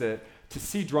of Reese that to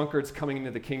see drunkards coming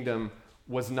into the kingdom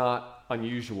was not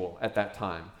unusual at that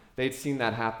time. They'd seen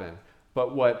that happen.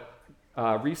 But what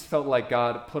Reese felt like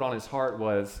God put on his heart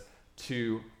was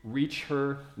to reach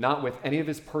her, not with any of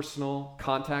his personal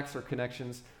contacts or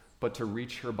connections, but to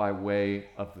reach her by way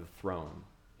of the throne.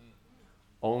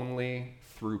 Only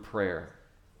through prayer.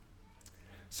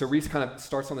 So Reese kind of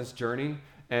starts on this journey,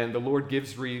 and the Lord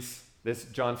gives Reese this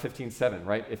John 15:7,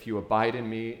 right? If you abide in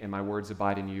me and my words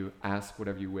abide in you, ask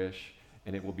whatever you wish,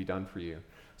 and it will be done for you.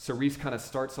 So Reese kind of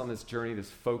starts on this journey, this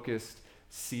focused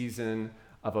season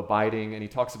of abiding, and he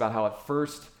talks about how at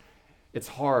first it's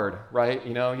hard, right?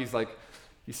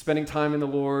 He's spending time in the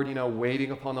Lord,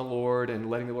 waiting upon the Lord and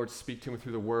letting the Lord speak to him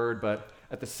through the word, but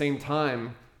at the same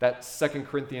time, that 2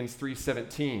 Corinthians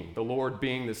 3:17, the Lord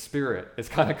being the Spirit, is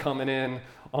kind of coming in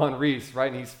on Reese,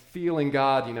 right? And he's feeling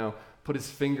God, put his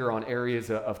finger on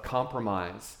areas of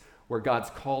compromise where God's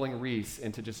calling Reese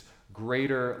into just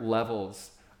greater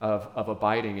levels of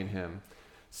abiding in him.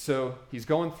 So he's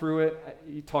going through it.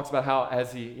 He talks about how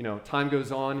as time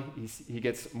goes on, he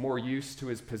gets more used to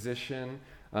his position.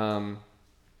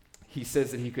 He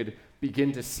says that he could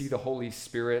begin to see the Holy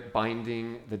Spirit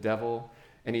binding the devil,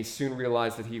 and he soon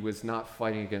realized that he was not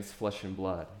fighting against flesh and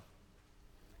blood,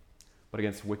 but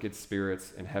against wicked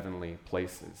spirits in heavenly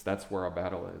places. That's where our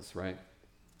battle is, right?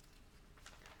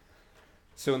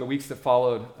 So in the weeks that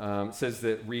followed, it says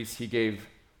that Reese, he gave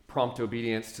prompt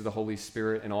obedience to the Holy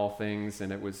Spirit in all things,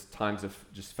 and it was times of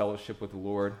just fellowship with the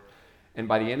Lord. And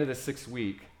by the end of the 6th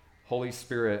week, Holy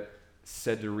Spirit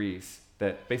said to Reese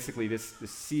that basically this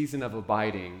season of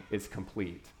abiding is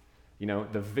complete.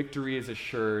 The victory is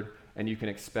assured, and you can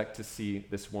expect to see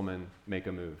this woman make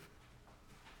a move.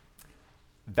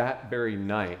 That very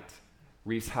night,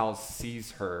 Reese Howells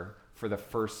sees her for the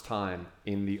first time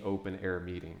in the open air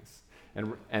meetings.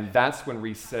 And that's when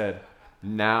Reese said,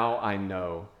 now I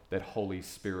know that Holy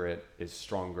Spirit is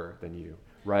stronger than you,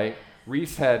 right?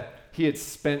 Reese had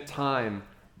spent time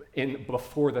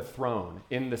before the throne,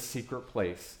 in the secret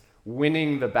place,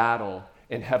 winning the battle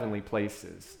in heavenly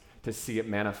places to see it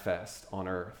manifest on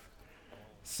earth.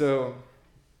 So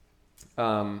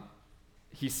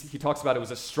he talks about it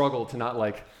was a struggle to not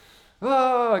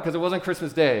because it wasn't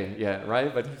Christmas Day yet,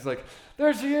 right? But he's like,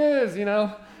 there she is,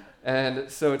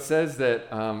 And so it says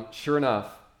that, sure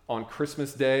enough, on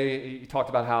Christmas Day, he talked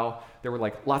about how there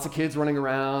were lots of kids running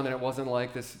around, and it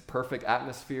wasn't this perfect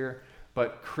atmosphere.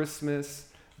 But Christmas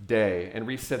Day, and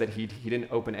Reese said that he didn't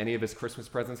open any of his Christmas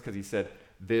presents because he said,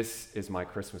 this is my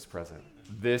Christmas present,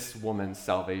 this woman's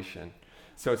salvation.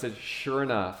 So it said, sure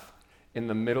enough, in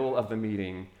the middle of the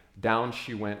meeting, down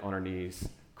she went on her knees,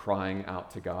 crying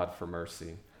out to God for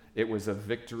mercy. It was a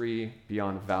victory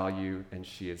beyond value, and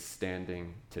she is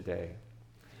standing today.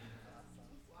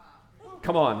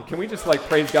 Come on, can we just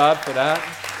praise God for that?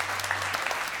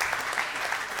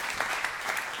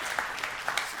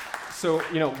 So,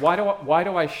 why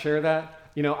do I share that?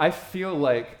 I feel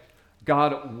like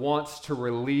God wants to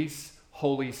release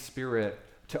Holy Spirit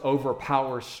to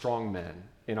overpower strong men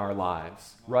in our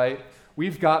lives, right?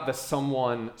 We've got the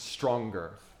someone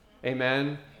stronger.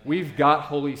 Amen? We've got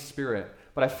Holy Spirit.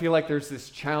 But I feel like there's this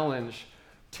challenge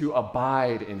to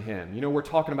abide in him. We're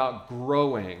talking about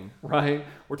growing, right?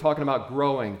 We're talking about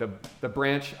growing, the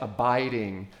branch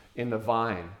abiding in the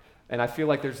vine. And I feel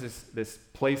like there's this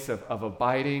place of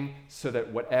abiding so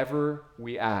that whatever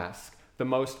we ask, the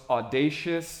most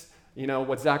audacious,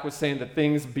 what Zach was saying, the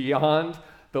things beyond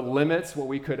the limits, what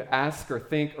we could ask or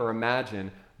think or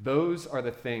imagine, those are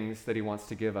the things that he wants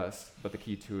to give us, but the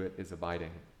key to it is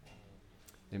abiding.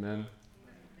 Amen?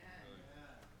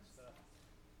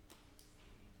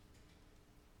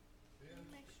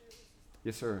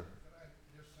 Yes, sir. Can I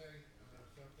just say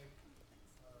something?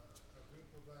 A group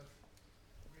of us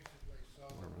recently saw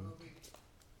the movie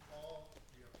Paul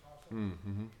the Apostle,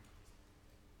 Mm-hmm.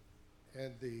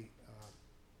 and I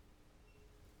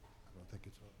don't think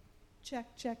it's on. Check.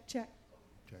 Check.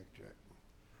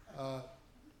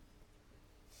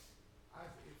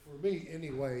 For me,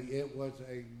 anyway, it was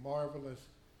a marvelous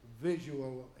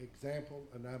visual example,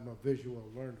 and I'm a visual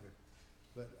learner.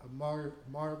 But a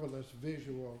marvelous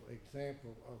visual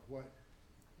example of what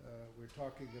we're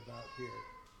talking about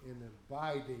here in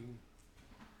abiding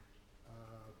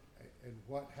and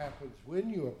what happens when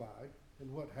you abide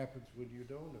and what happens when you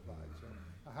don't abide. So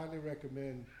I highly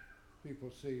recommend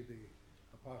people see the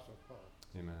Apostle Paul.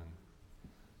 Amen.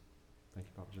 Thank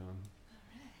you, Papa John. All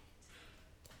right.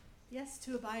 Yes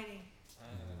to abiding.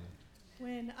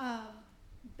 When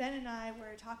Ben and I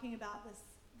were talking about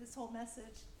this whole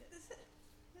message,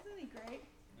 isn't he great?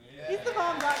 Yeah. He's the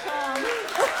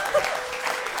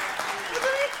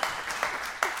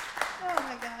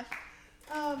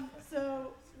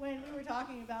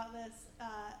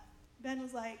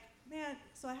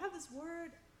this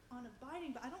word on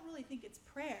abiding, but I don't really think it's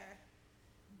prayer.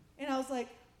 And I was like,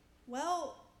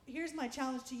 well, here's my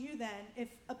challenge to you then. If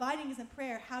abiding isn't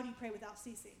prayer, how do you pray without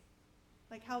ceasing?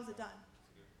 Like, how is it done?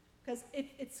 Because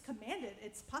it's commanded,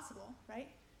 it's possible, right?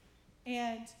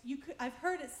 And I've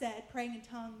heard it said praying in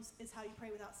tongues is how you pray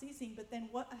without ceasing, but then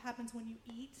what happens when you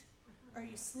eat or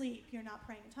you sleep? You're not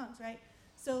praying in tongues, right?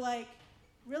 So, like,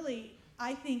 really,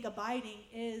 I think abiding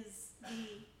is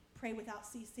the pray without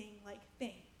ceasing, like,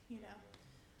 thing, you know?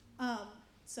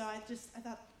 So I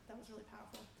thought that was really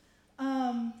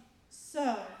powerful.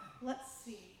 So, let's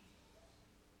see.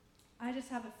 I just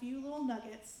have a few little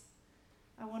nuggets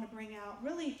I want to bring out.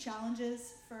 Really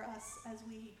challenges for us as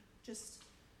we just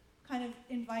kind of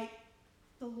invite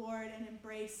the Lord and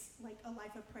embrace, like, a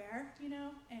life of prayer, you know?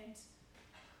 And,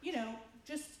 you know,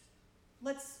 just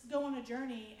let's go on a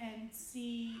journey and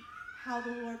see how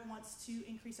the Lord wants to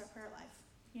increase our prayer life,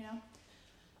 you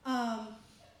know?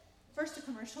 First, a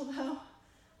commercial, though.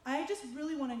 I just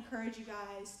really want to encourage you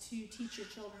guys to teach your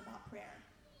children about prayer.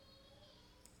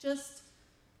 Just,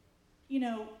 you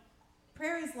know,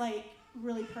 prayer is like a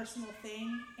really personal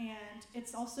thing, and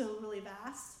it's also really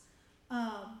vast.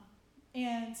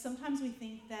 And sometimes we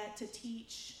think that to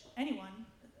teach anyone,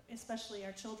 especially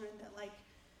our children, that, like,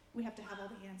 we have to have all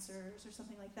the answers or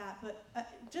something like that. But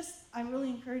I really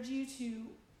encourage you to,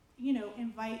 you know,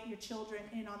 invite your children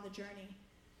in on the journey,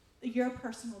 your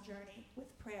personal journey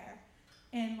with prayer.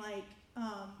 And, like,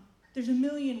 there's a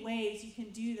million ways you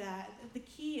can do that. The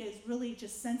key is really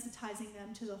just sensitizing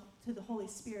them to the Holy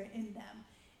Spirit in them,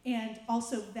 and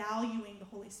also valuing the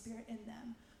Holy Spirit in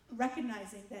them,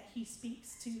 recognizing that he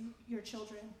speaks to your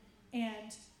children,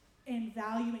 and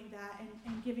valuing that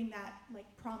and giving that, like,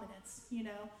 prominence, you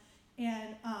know.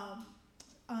 And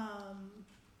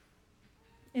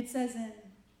it says in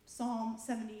Psalm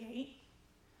 78,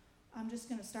 I'm just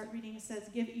going to start reading. It says,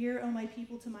 "Give ear, O my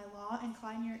people, to my law,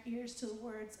 incline your ears to the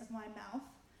words of my mouth.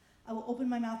 I will open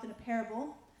my mouth in a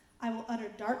parable. I will utter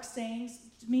dark sayings,"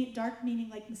 dark meaning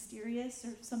like mysterious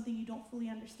or something you don't fully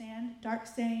understand, "dark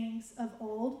sayings of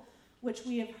old, which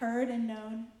we have heard and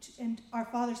known, and our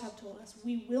fathers have told us.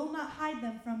 We will not hide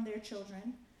them from their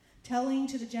children, telling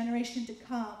to the generation to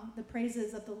come the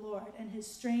praises of the Lord and his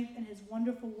strength and his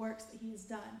wonderful works that he has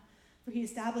done. For he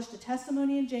established a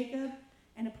testimony in Jacob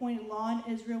and appointed law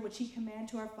in Israel, which he commanded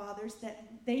to our fathers,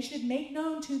 that they should make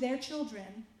known to their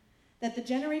children, that the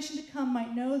generation to come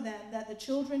might know them, that the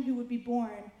children who would be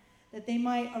born, that they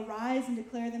might arise and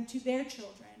declare them to their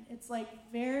children." It's like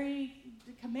the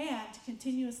command to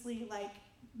continuously, like,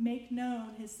 make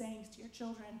known his sayings to your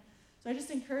children. So I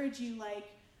just encourage you,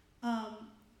 like,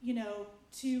 you know,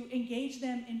 to engage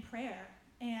them in prayer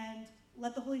and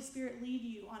let the Holy Spirit lead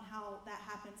you on how that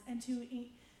happens, and to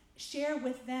share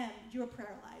with them your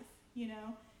prayer life, you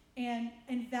know, and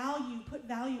put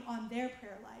value on their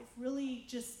prayer life. Really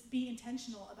just be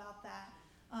intentional about that.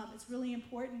 It's really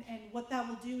important, and what that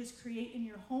will do is create in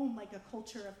your home, like, a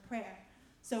culture of prayer.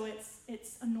 So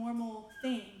it's a normal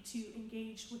thing to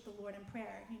engage with the Lord in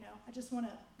prayer, you know. I just want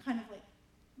to kind of, like,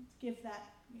 give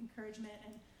that encouragement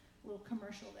and a little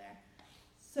commercial there.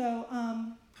 So,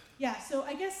 so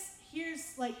I guess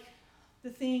here's, like, the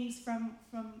things from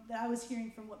that I was hearing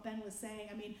from what Ben was saying.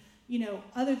 I mean, you know,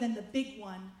 other than the big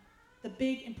one, the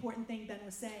big important thing Ben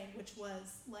was saying, which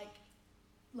was,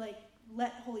 like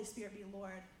let Holy Spirit be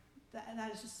Lord.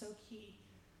 That is just so key.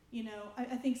 You know,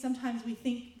 I think sometimes we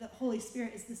think that Holy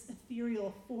Spirit is this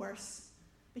ethereal force,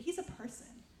 but he's a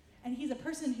person. And he's a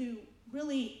person who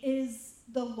really is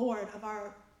the Lord of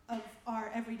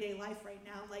our everyday life right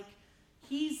now. Like,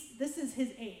 this is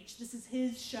his age, this is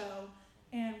his show,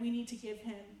 and we need to give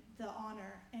him the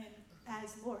honor and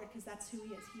as Lord, because that's who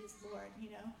he is. He is Lord, you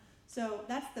know. So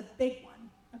that's the big one,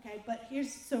 okay? But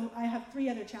so I have 3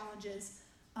 other challenges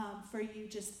for you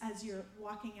just as you're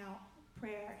walking out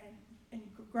prayer and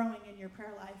growing in your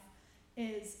prayer life,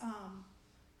 is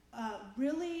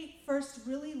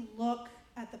really look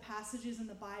at the passages in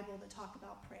the Bible that talk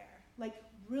about prayer. Like,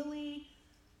 really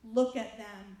look at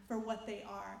them for what they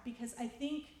are, because I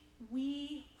think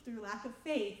we, through lack of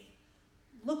faith,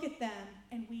 look at them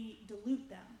and we dilute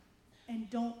them and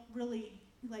don't really,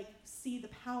 like, see the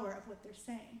power of what they're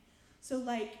saying. So,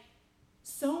 like,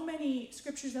 so many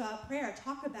scriptures about prayer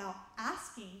talk about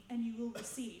asking and you will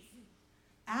receive.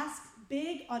 Ask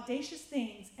big, audacious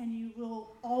things and you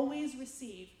will always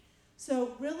receive.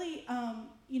 So really,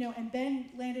 you know, and Ben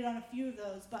landed on a few of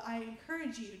those, but I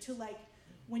encourage you to, like,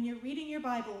 when you're reading your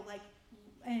Bible, like,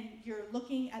 and you're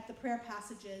looking at the prayer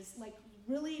passages, like,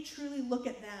 really truly look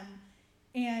at them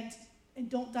and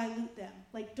don't dilute them.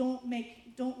 Like, don't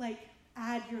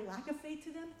add your lack of faith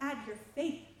to them, add your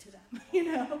faith to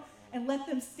them, and let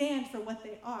them stand for what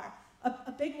they are.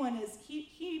 A big one is,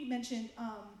 he mentioned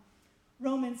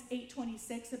Romans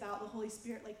 8:26 about the Holy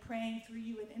Spirit like praying through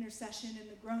you in intercession and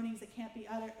the groanings that can't be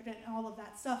uttered and all of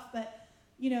that stuff. But,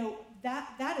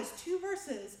 that is 2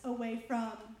 verses away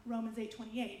from Romans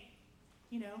 8:28.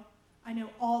 I know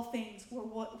all things will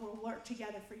work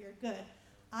together for your good.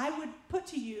 I would put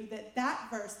to you that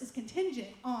verse is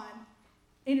contingent on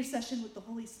intercession with the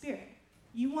Holy Spirit.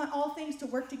 You want all things to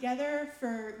work together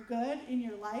for good in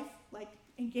your life, like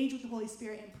engage with the Holy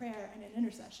Spirit in prayer and in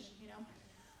intercession,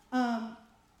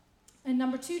 And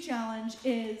number 2 challenge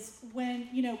is when,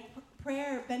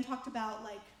 prayer, Ben talked about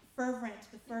like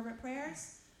the fervent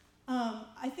prayers.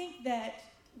 I think that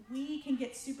we can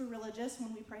get super religious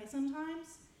when we pray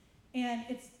sometimes, and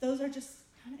those are just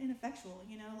kind of ineffectual,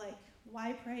 like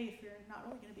why pray if you're not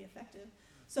really going to be effective?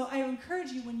 So I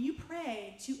encourage you when you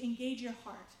pray to engage your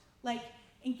heart, like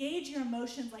engage your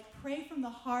emotions, like pray from the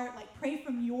heart, like pray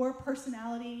from your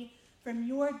personality, from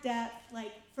your depth,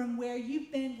 like from where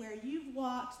you've been, where you've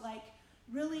walked, like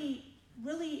really,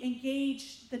 really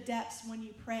engage the depths when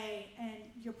you pray, and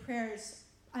your prayers,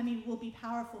 will be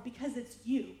powerful because it's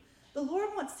you. The Lord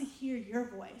wants to hear your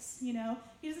voice, He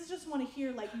doesn't just want to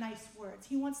hear like nice words.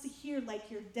 He wants to hear like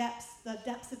your depths, the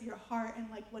depths of your heart and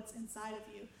like what's inside of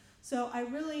you. So I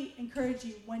really encourage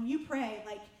you when you pray,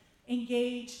 like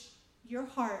engage your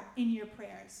heart in your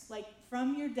prayers, like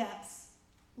from your depths,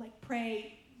 like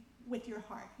pray with your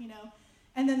heart,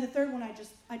 And then the third one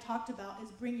I talked about is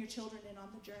bring your children in on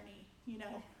the journey,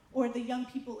 or the young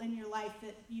people in your life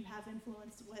that you have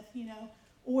influence with,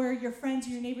 or your friends or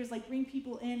your neighbors, like bring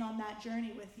people in on that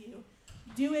journey with you.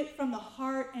 Do it from the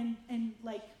heart and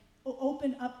like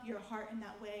open up your heart in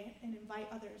that way and invite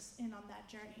others in on that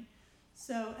journey.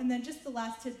 So, and then just the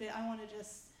last tidbit, I want to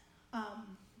just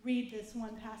read this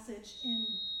one passage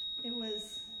it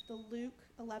was the Luke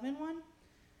 11 one.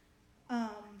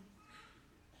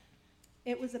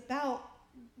 It was about,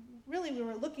 really we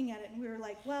were looking at it and we were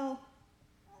like,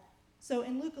 so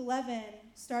in Luke 11,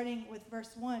 starting with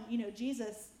verse 1,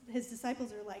 Jesus, his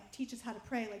disciples are like, teach us how to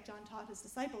pray like John taught his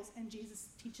disciples, and Jesus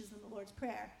teaches them the Lord's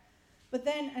Prayer. But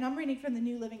then, and I'm reading from the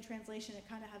New Living Translation, it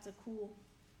kind of has a cool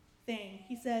thing.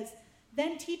 He says,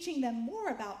 then teaching them more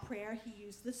about prayer, he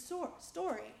used the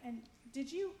story. And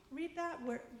did you read that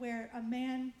where a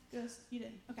man goes, you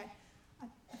didn't? Okay,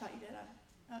 I thought you did.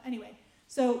 Anyway,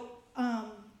 so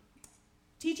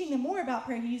teaching them more about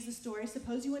prayer, he used the story.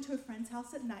 Suppose you went to a friend's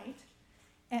house at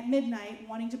midnight,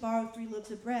 wanting to borrow 3 loaves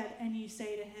of bread, and you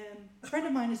say to him, a friend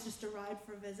of mine has just arrived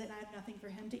for a visit, and I have nothing for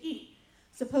him to eat.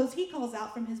 Suppose he calls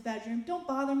out from his bedroom, don't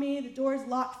bother me, the door is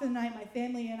locked for the night, my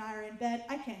family and I are in bed,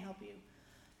 I can't help you.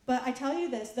 But I tell you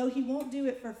this, though he won't do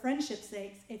it for friendship's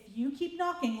sake, if you keep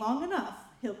knocking long enough,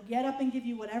 he'll get up and give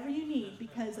you whatever you need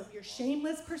because of your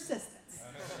shameless persistence.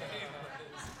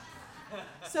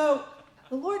 So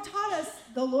the Lord taught us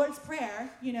the Lord's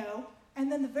Prayer, and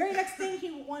then the very next thing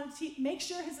he wanted to make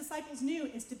sure his disciples knew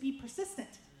is to be persistent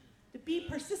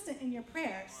in your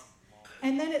prayers.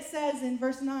 And then it says in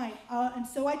verse 9, and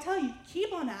so I tell you,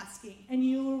 keep on asking, and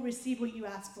you will receive what you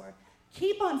ask for.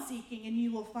 Keep on seeking, and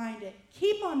you will find it.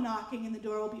 Keep on knocking, and the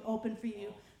door will be open for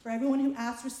you. For everyone who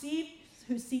asks receives,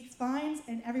 who seeks finds,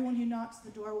 and everyone who knocks, the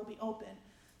door will be open.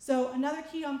 So another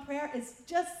key on prayer is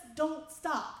just don't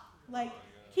stop. Like,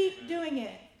 keep doing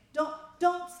it.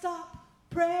 Don't stop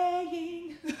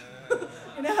praying.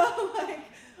 Like,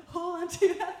 hold on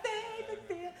to that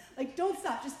faith. Like, don't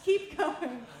stop. Just keep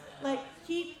going. Like,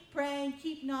 keep praying,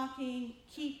 keep knocking,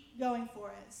 keep going for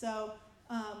it. So,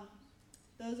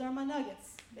 those are my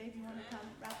nuggets. Babe, you want to come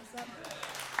wrap us up?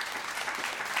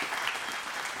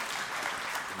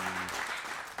 I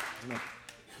don't know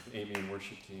if Amy and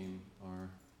worship team are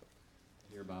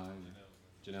nearby.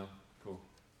 Janelle? Cool.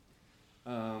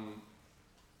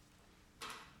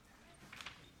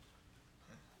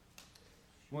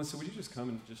 Melissa, would you just come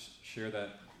and just share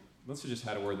that? Melissa just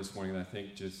had a word this morning that I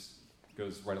think just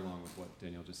goes right along with what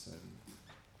Danielle just said.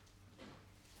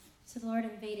 So the Lord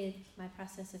invaded my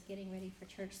process of getting ready for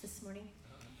church this morning.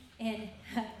 And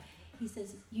he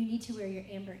says, you need to wear your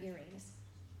amber earrings.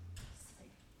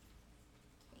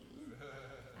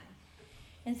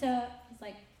 And so I was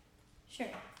like, sure.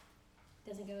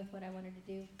 Doesn't go with what I wanted to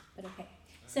do, but okay.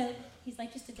 So he's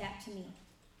like, just adapt to me.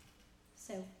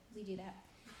 So we do that.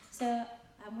 So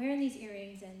I'm wearing these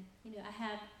earrings, and I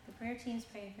have the prayer teams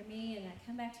praying for me, and I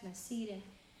come back to my seat, and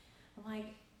I'm like,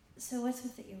 so what's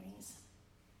with the earrings?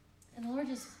 And the Lord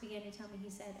just began to tell me, he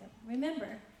said,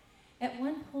 remember, at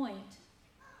one point,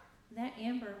 that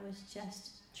amber was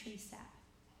just tree sap.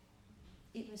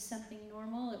 it was something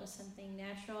normal, it was something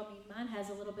natural. I mean, mine has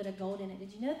a little bit of gold in it.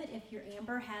 Did you know that if your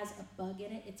amber has a bug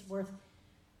in it,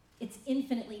 it's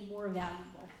infinitely more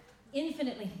valuable.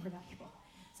 Infinitely more valuable.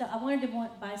 So I wanted to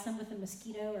buy some with a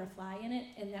mosquito or a fly in it,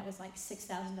 and that was like $6,000.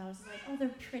 I was like, oh,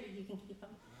 they're pretty, you can keep them.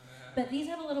 But these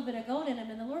have a little bit of gold in them,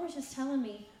 and the Lord was just telling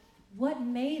me what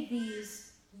made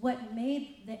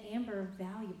the amber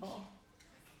valuable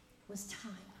was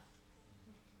time.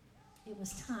 It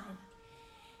was time.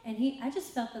 And I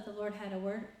just felt that the Lord had a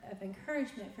word of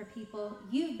encouragement for people.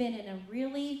 You've been in a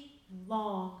really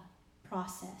long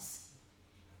process.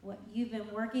 You've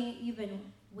been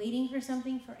waiting for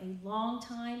something for a long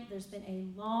time. It's been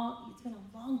a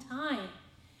long time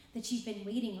that you've been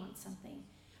waiting on something.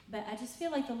 But I just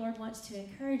feel like the Lord wants to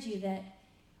encourage you that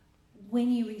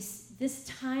when this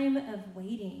time of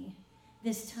waiting,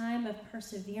 this time of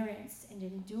perseverance and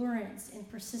endurance and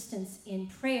persistence in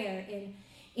prayer,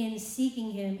 in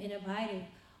seeking Him, in abiding,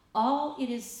 all it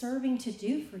is serving to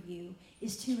do for you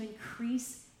is to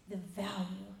increase the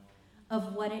value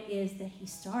of what it is that He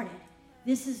started.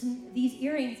 These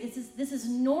earrings, this is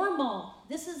normal.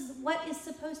 This is what is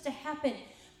supposed to happen.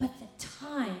 But the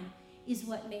time is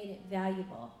what made it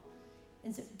valuable.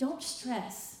 And so don't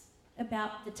stress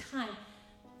about the time.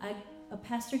 A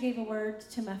pastor gave a word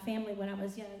to my family when I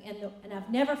was young, and I've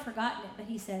never forgotten it, but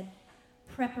he said,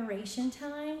 preparation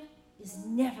time is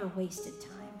never wasted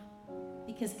time,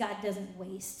 because God doesn't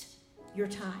waste your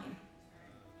time.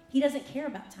 He doesn't care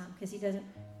about time because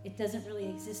it doesn't really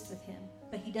exist with Him,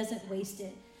 but He doesn't waste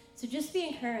it. So just be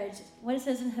encouraged. What it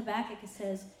says in Habakkuk, it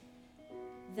says,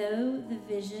 though the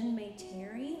vision may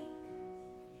tarry,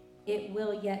 it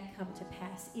will yet come to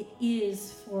pass. It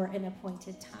is for an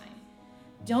appointed time.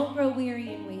 Don't grow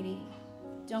weary in waiting.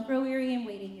 Don't grow weary in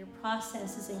waiting. Your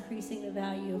process is increasing the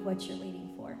value of what you're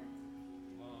waiting for.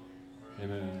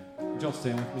 Amen. Would y'all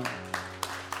stand with me?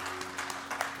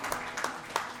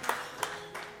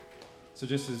 So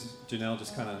just as Janelle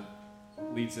just kind of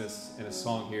leads us in a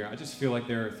song here, I just feel like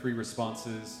there are 3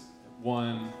 responses.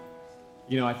 One,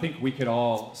 I think we could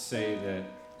all say that,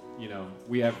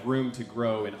 we have room to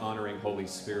grow in honoring Holy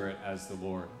Spirit as the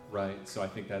Lord, right? So I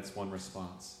think that's one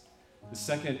response. The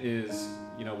second is,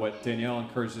 what Danielle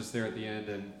encouraged us there at the end,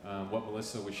 and what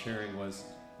Melissa was sharing was,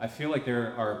 I feel like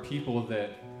there are people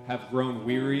that have grown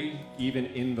weary even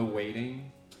in the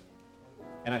waiting.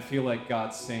 And I feel like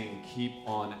God's saying, keep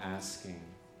on asking.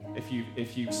 If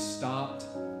you've stopped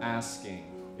asking,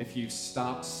 if you've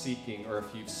stopped seeking, or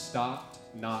if you've stopped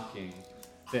knocking,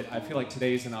 that I feel like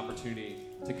today is an opportunity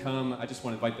to come. I just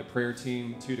want to invite the prayer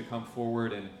team to come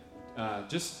forward and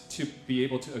just to be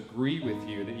able to agree with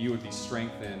you that you would be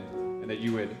strengthened and that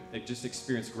you would just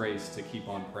experience grace to keep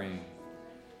on praying.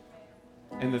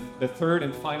 And the third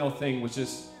and final thing was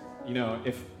just,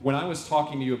 when I was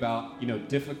talking to you about,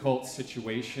 difficult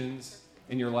situations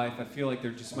in your life, I feel like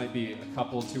there just might be a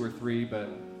couple, 2 or 3, but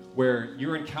where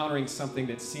you're encountering something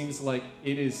that seems like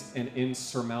it is an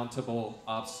insurmountable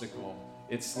obstacle.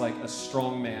 It's like a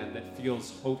strong man that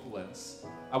feels hopeless.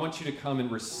 I want you to come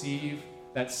and receive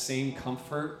that same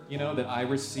comfort, that I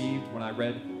received when I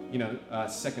read,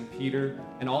 2 Peter,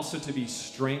 and also to be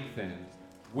strengthened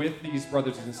with these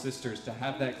brothers and sisters, to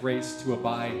have that grace to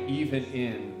abide even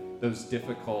in those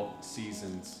difficult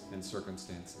seasons and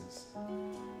circumstances.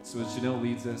 So as Janelle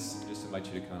leads us, I just invite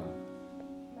you to come.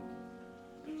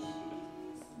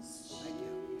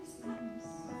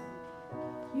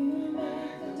 You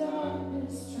make the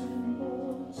darkness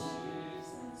tremble,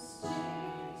 Jesus,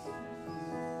 Jesus.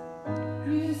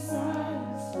 You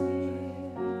silence fear,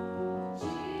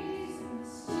 Jesus,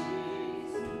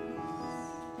 Jesus.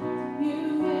 You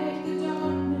make the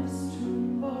darkness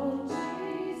tremble,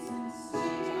 Jesus,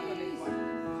 Jesus.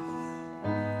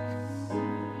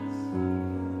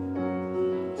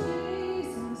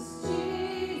 Jesus,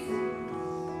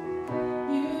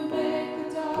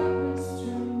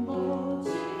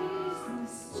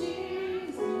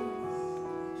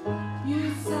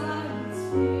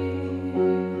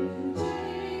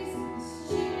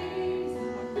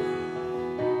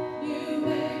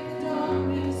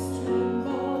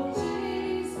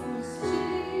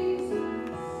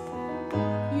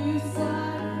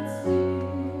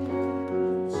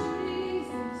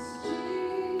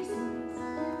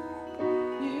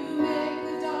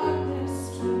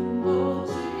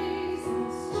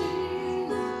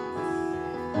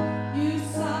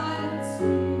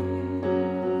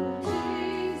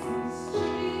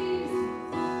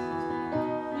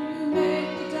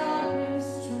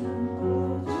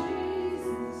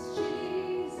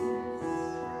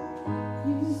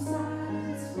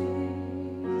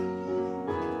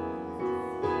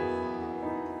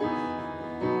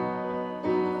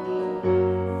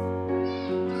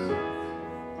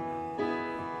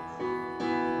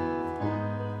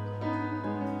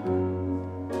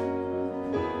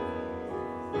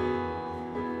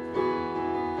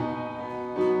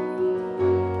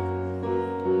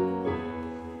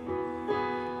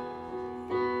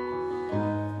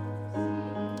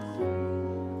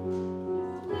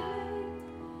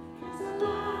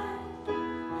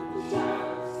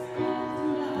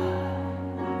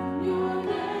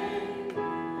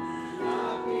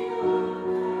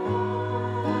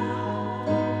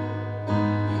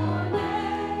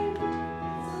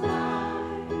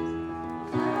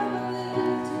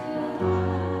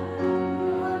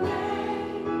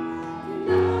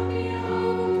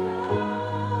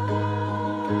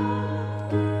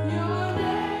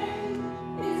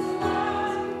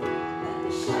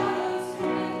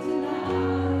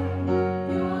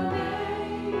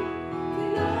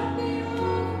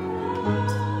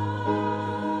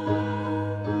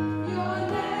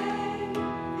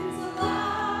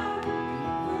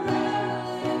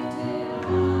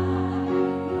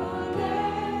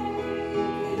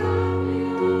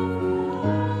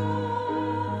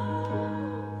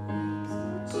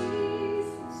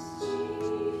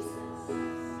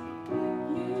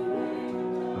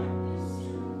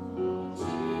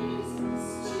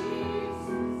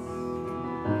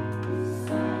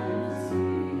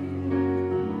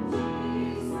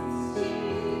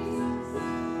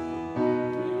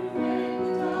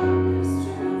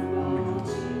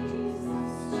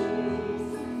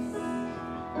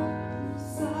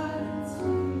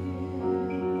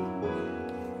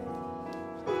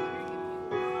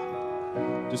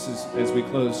 just as we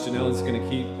close, Janelle is going to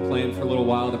keep playing for a little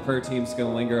while. The prayer team's going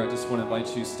to linger. I just want to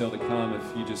invite you still to come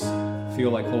if you just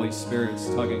feel like Holy Spirit's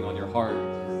tugging on your heart.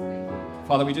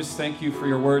 Father, we just thank you for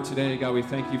your word today. God, we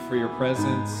thank you for your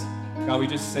presence. God, we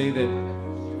just say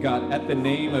that, God, at the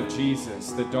name of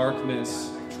Jesus, the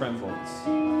darkness trembles.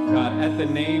 God, at the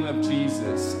name of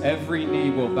Jesus, every knee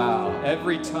will bow,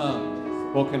 every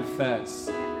tongue will confess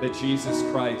that Jesus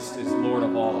Christ is Lord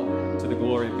of all, to the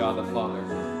glory of God the Father.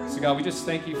 So God, we just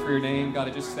thank you for your name. God,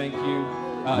 I just thank you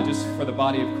just for the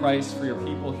body of Christ, for your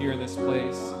people here in this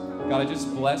place. God, I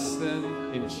just bless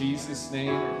them in Jesus'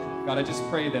 name. God, I just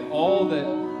pray that all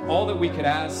that we could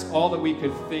ask, all that we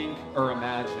could think or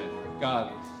imagine,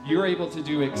 God, you're able to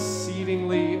do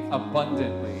exceedingly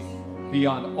abundantly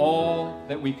beyond all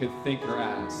that we could think or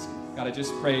ask. God, I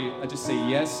just pray, I just say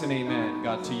yes and amen,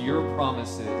 God, to your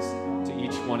promises to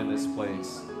each one in this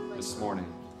place this morning.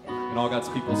 And all God's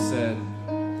people said,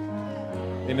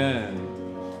 amen.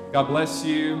 God bless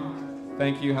you.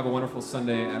 Thank you. Have a wonderful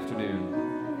Sunday afternoon.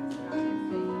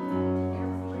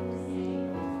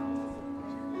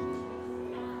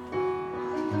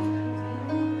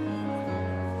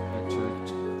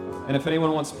 And if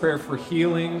anyone wants prayer for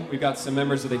healing, we've got some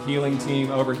members of the healing team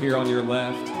over here on your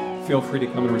left. Feel free to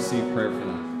come and receive prayer for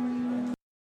them.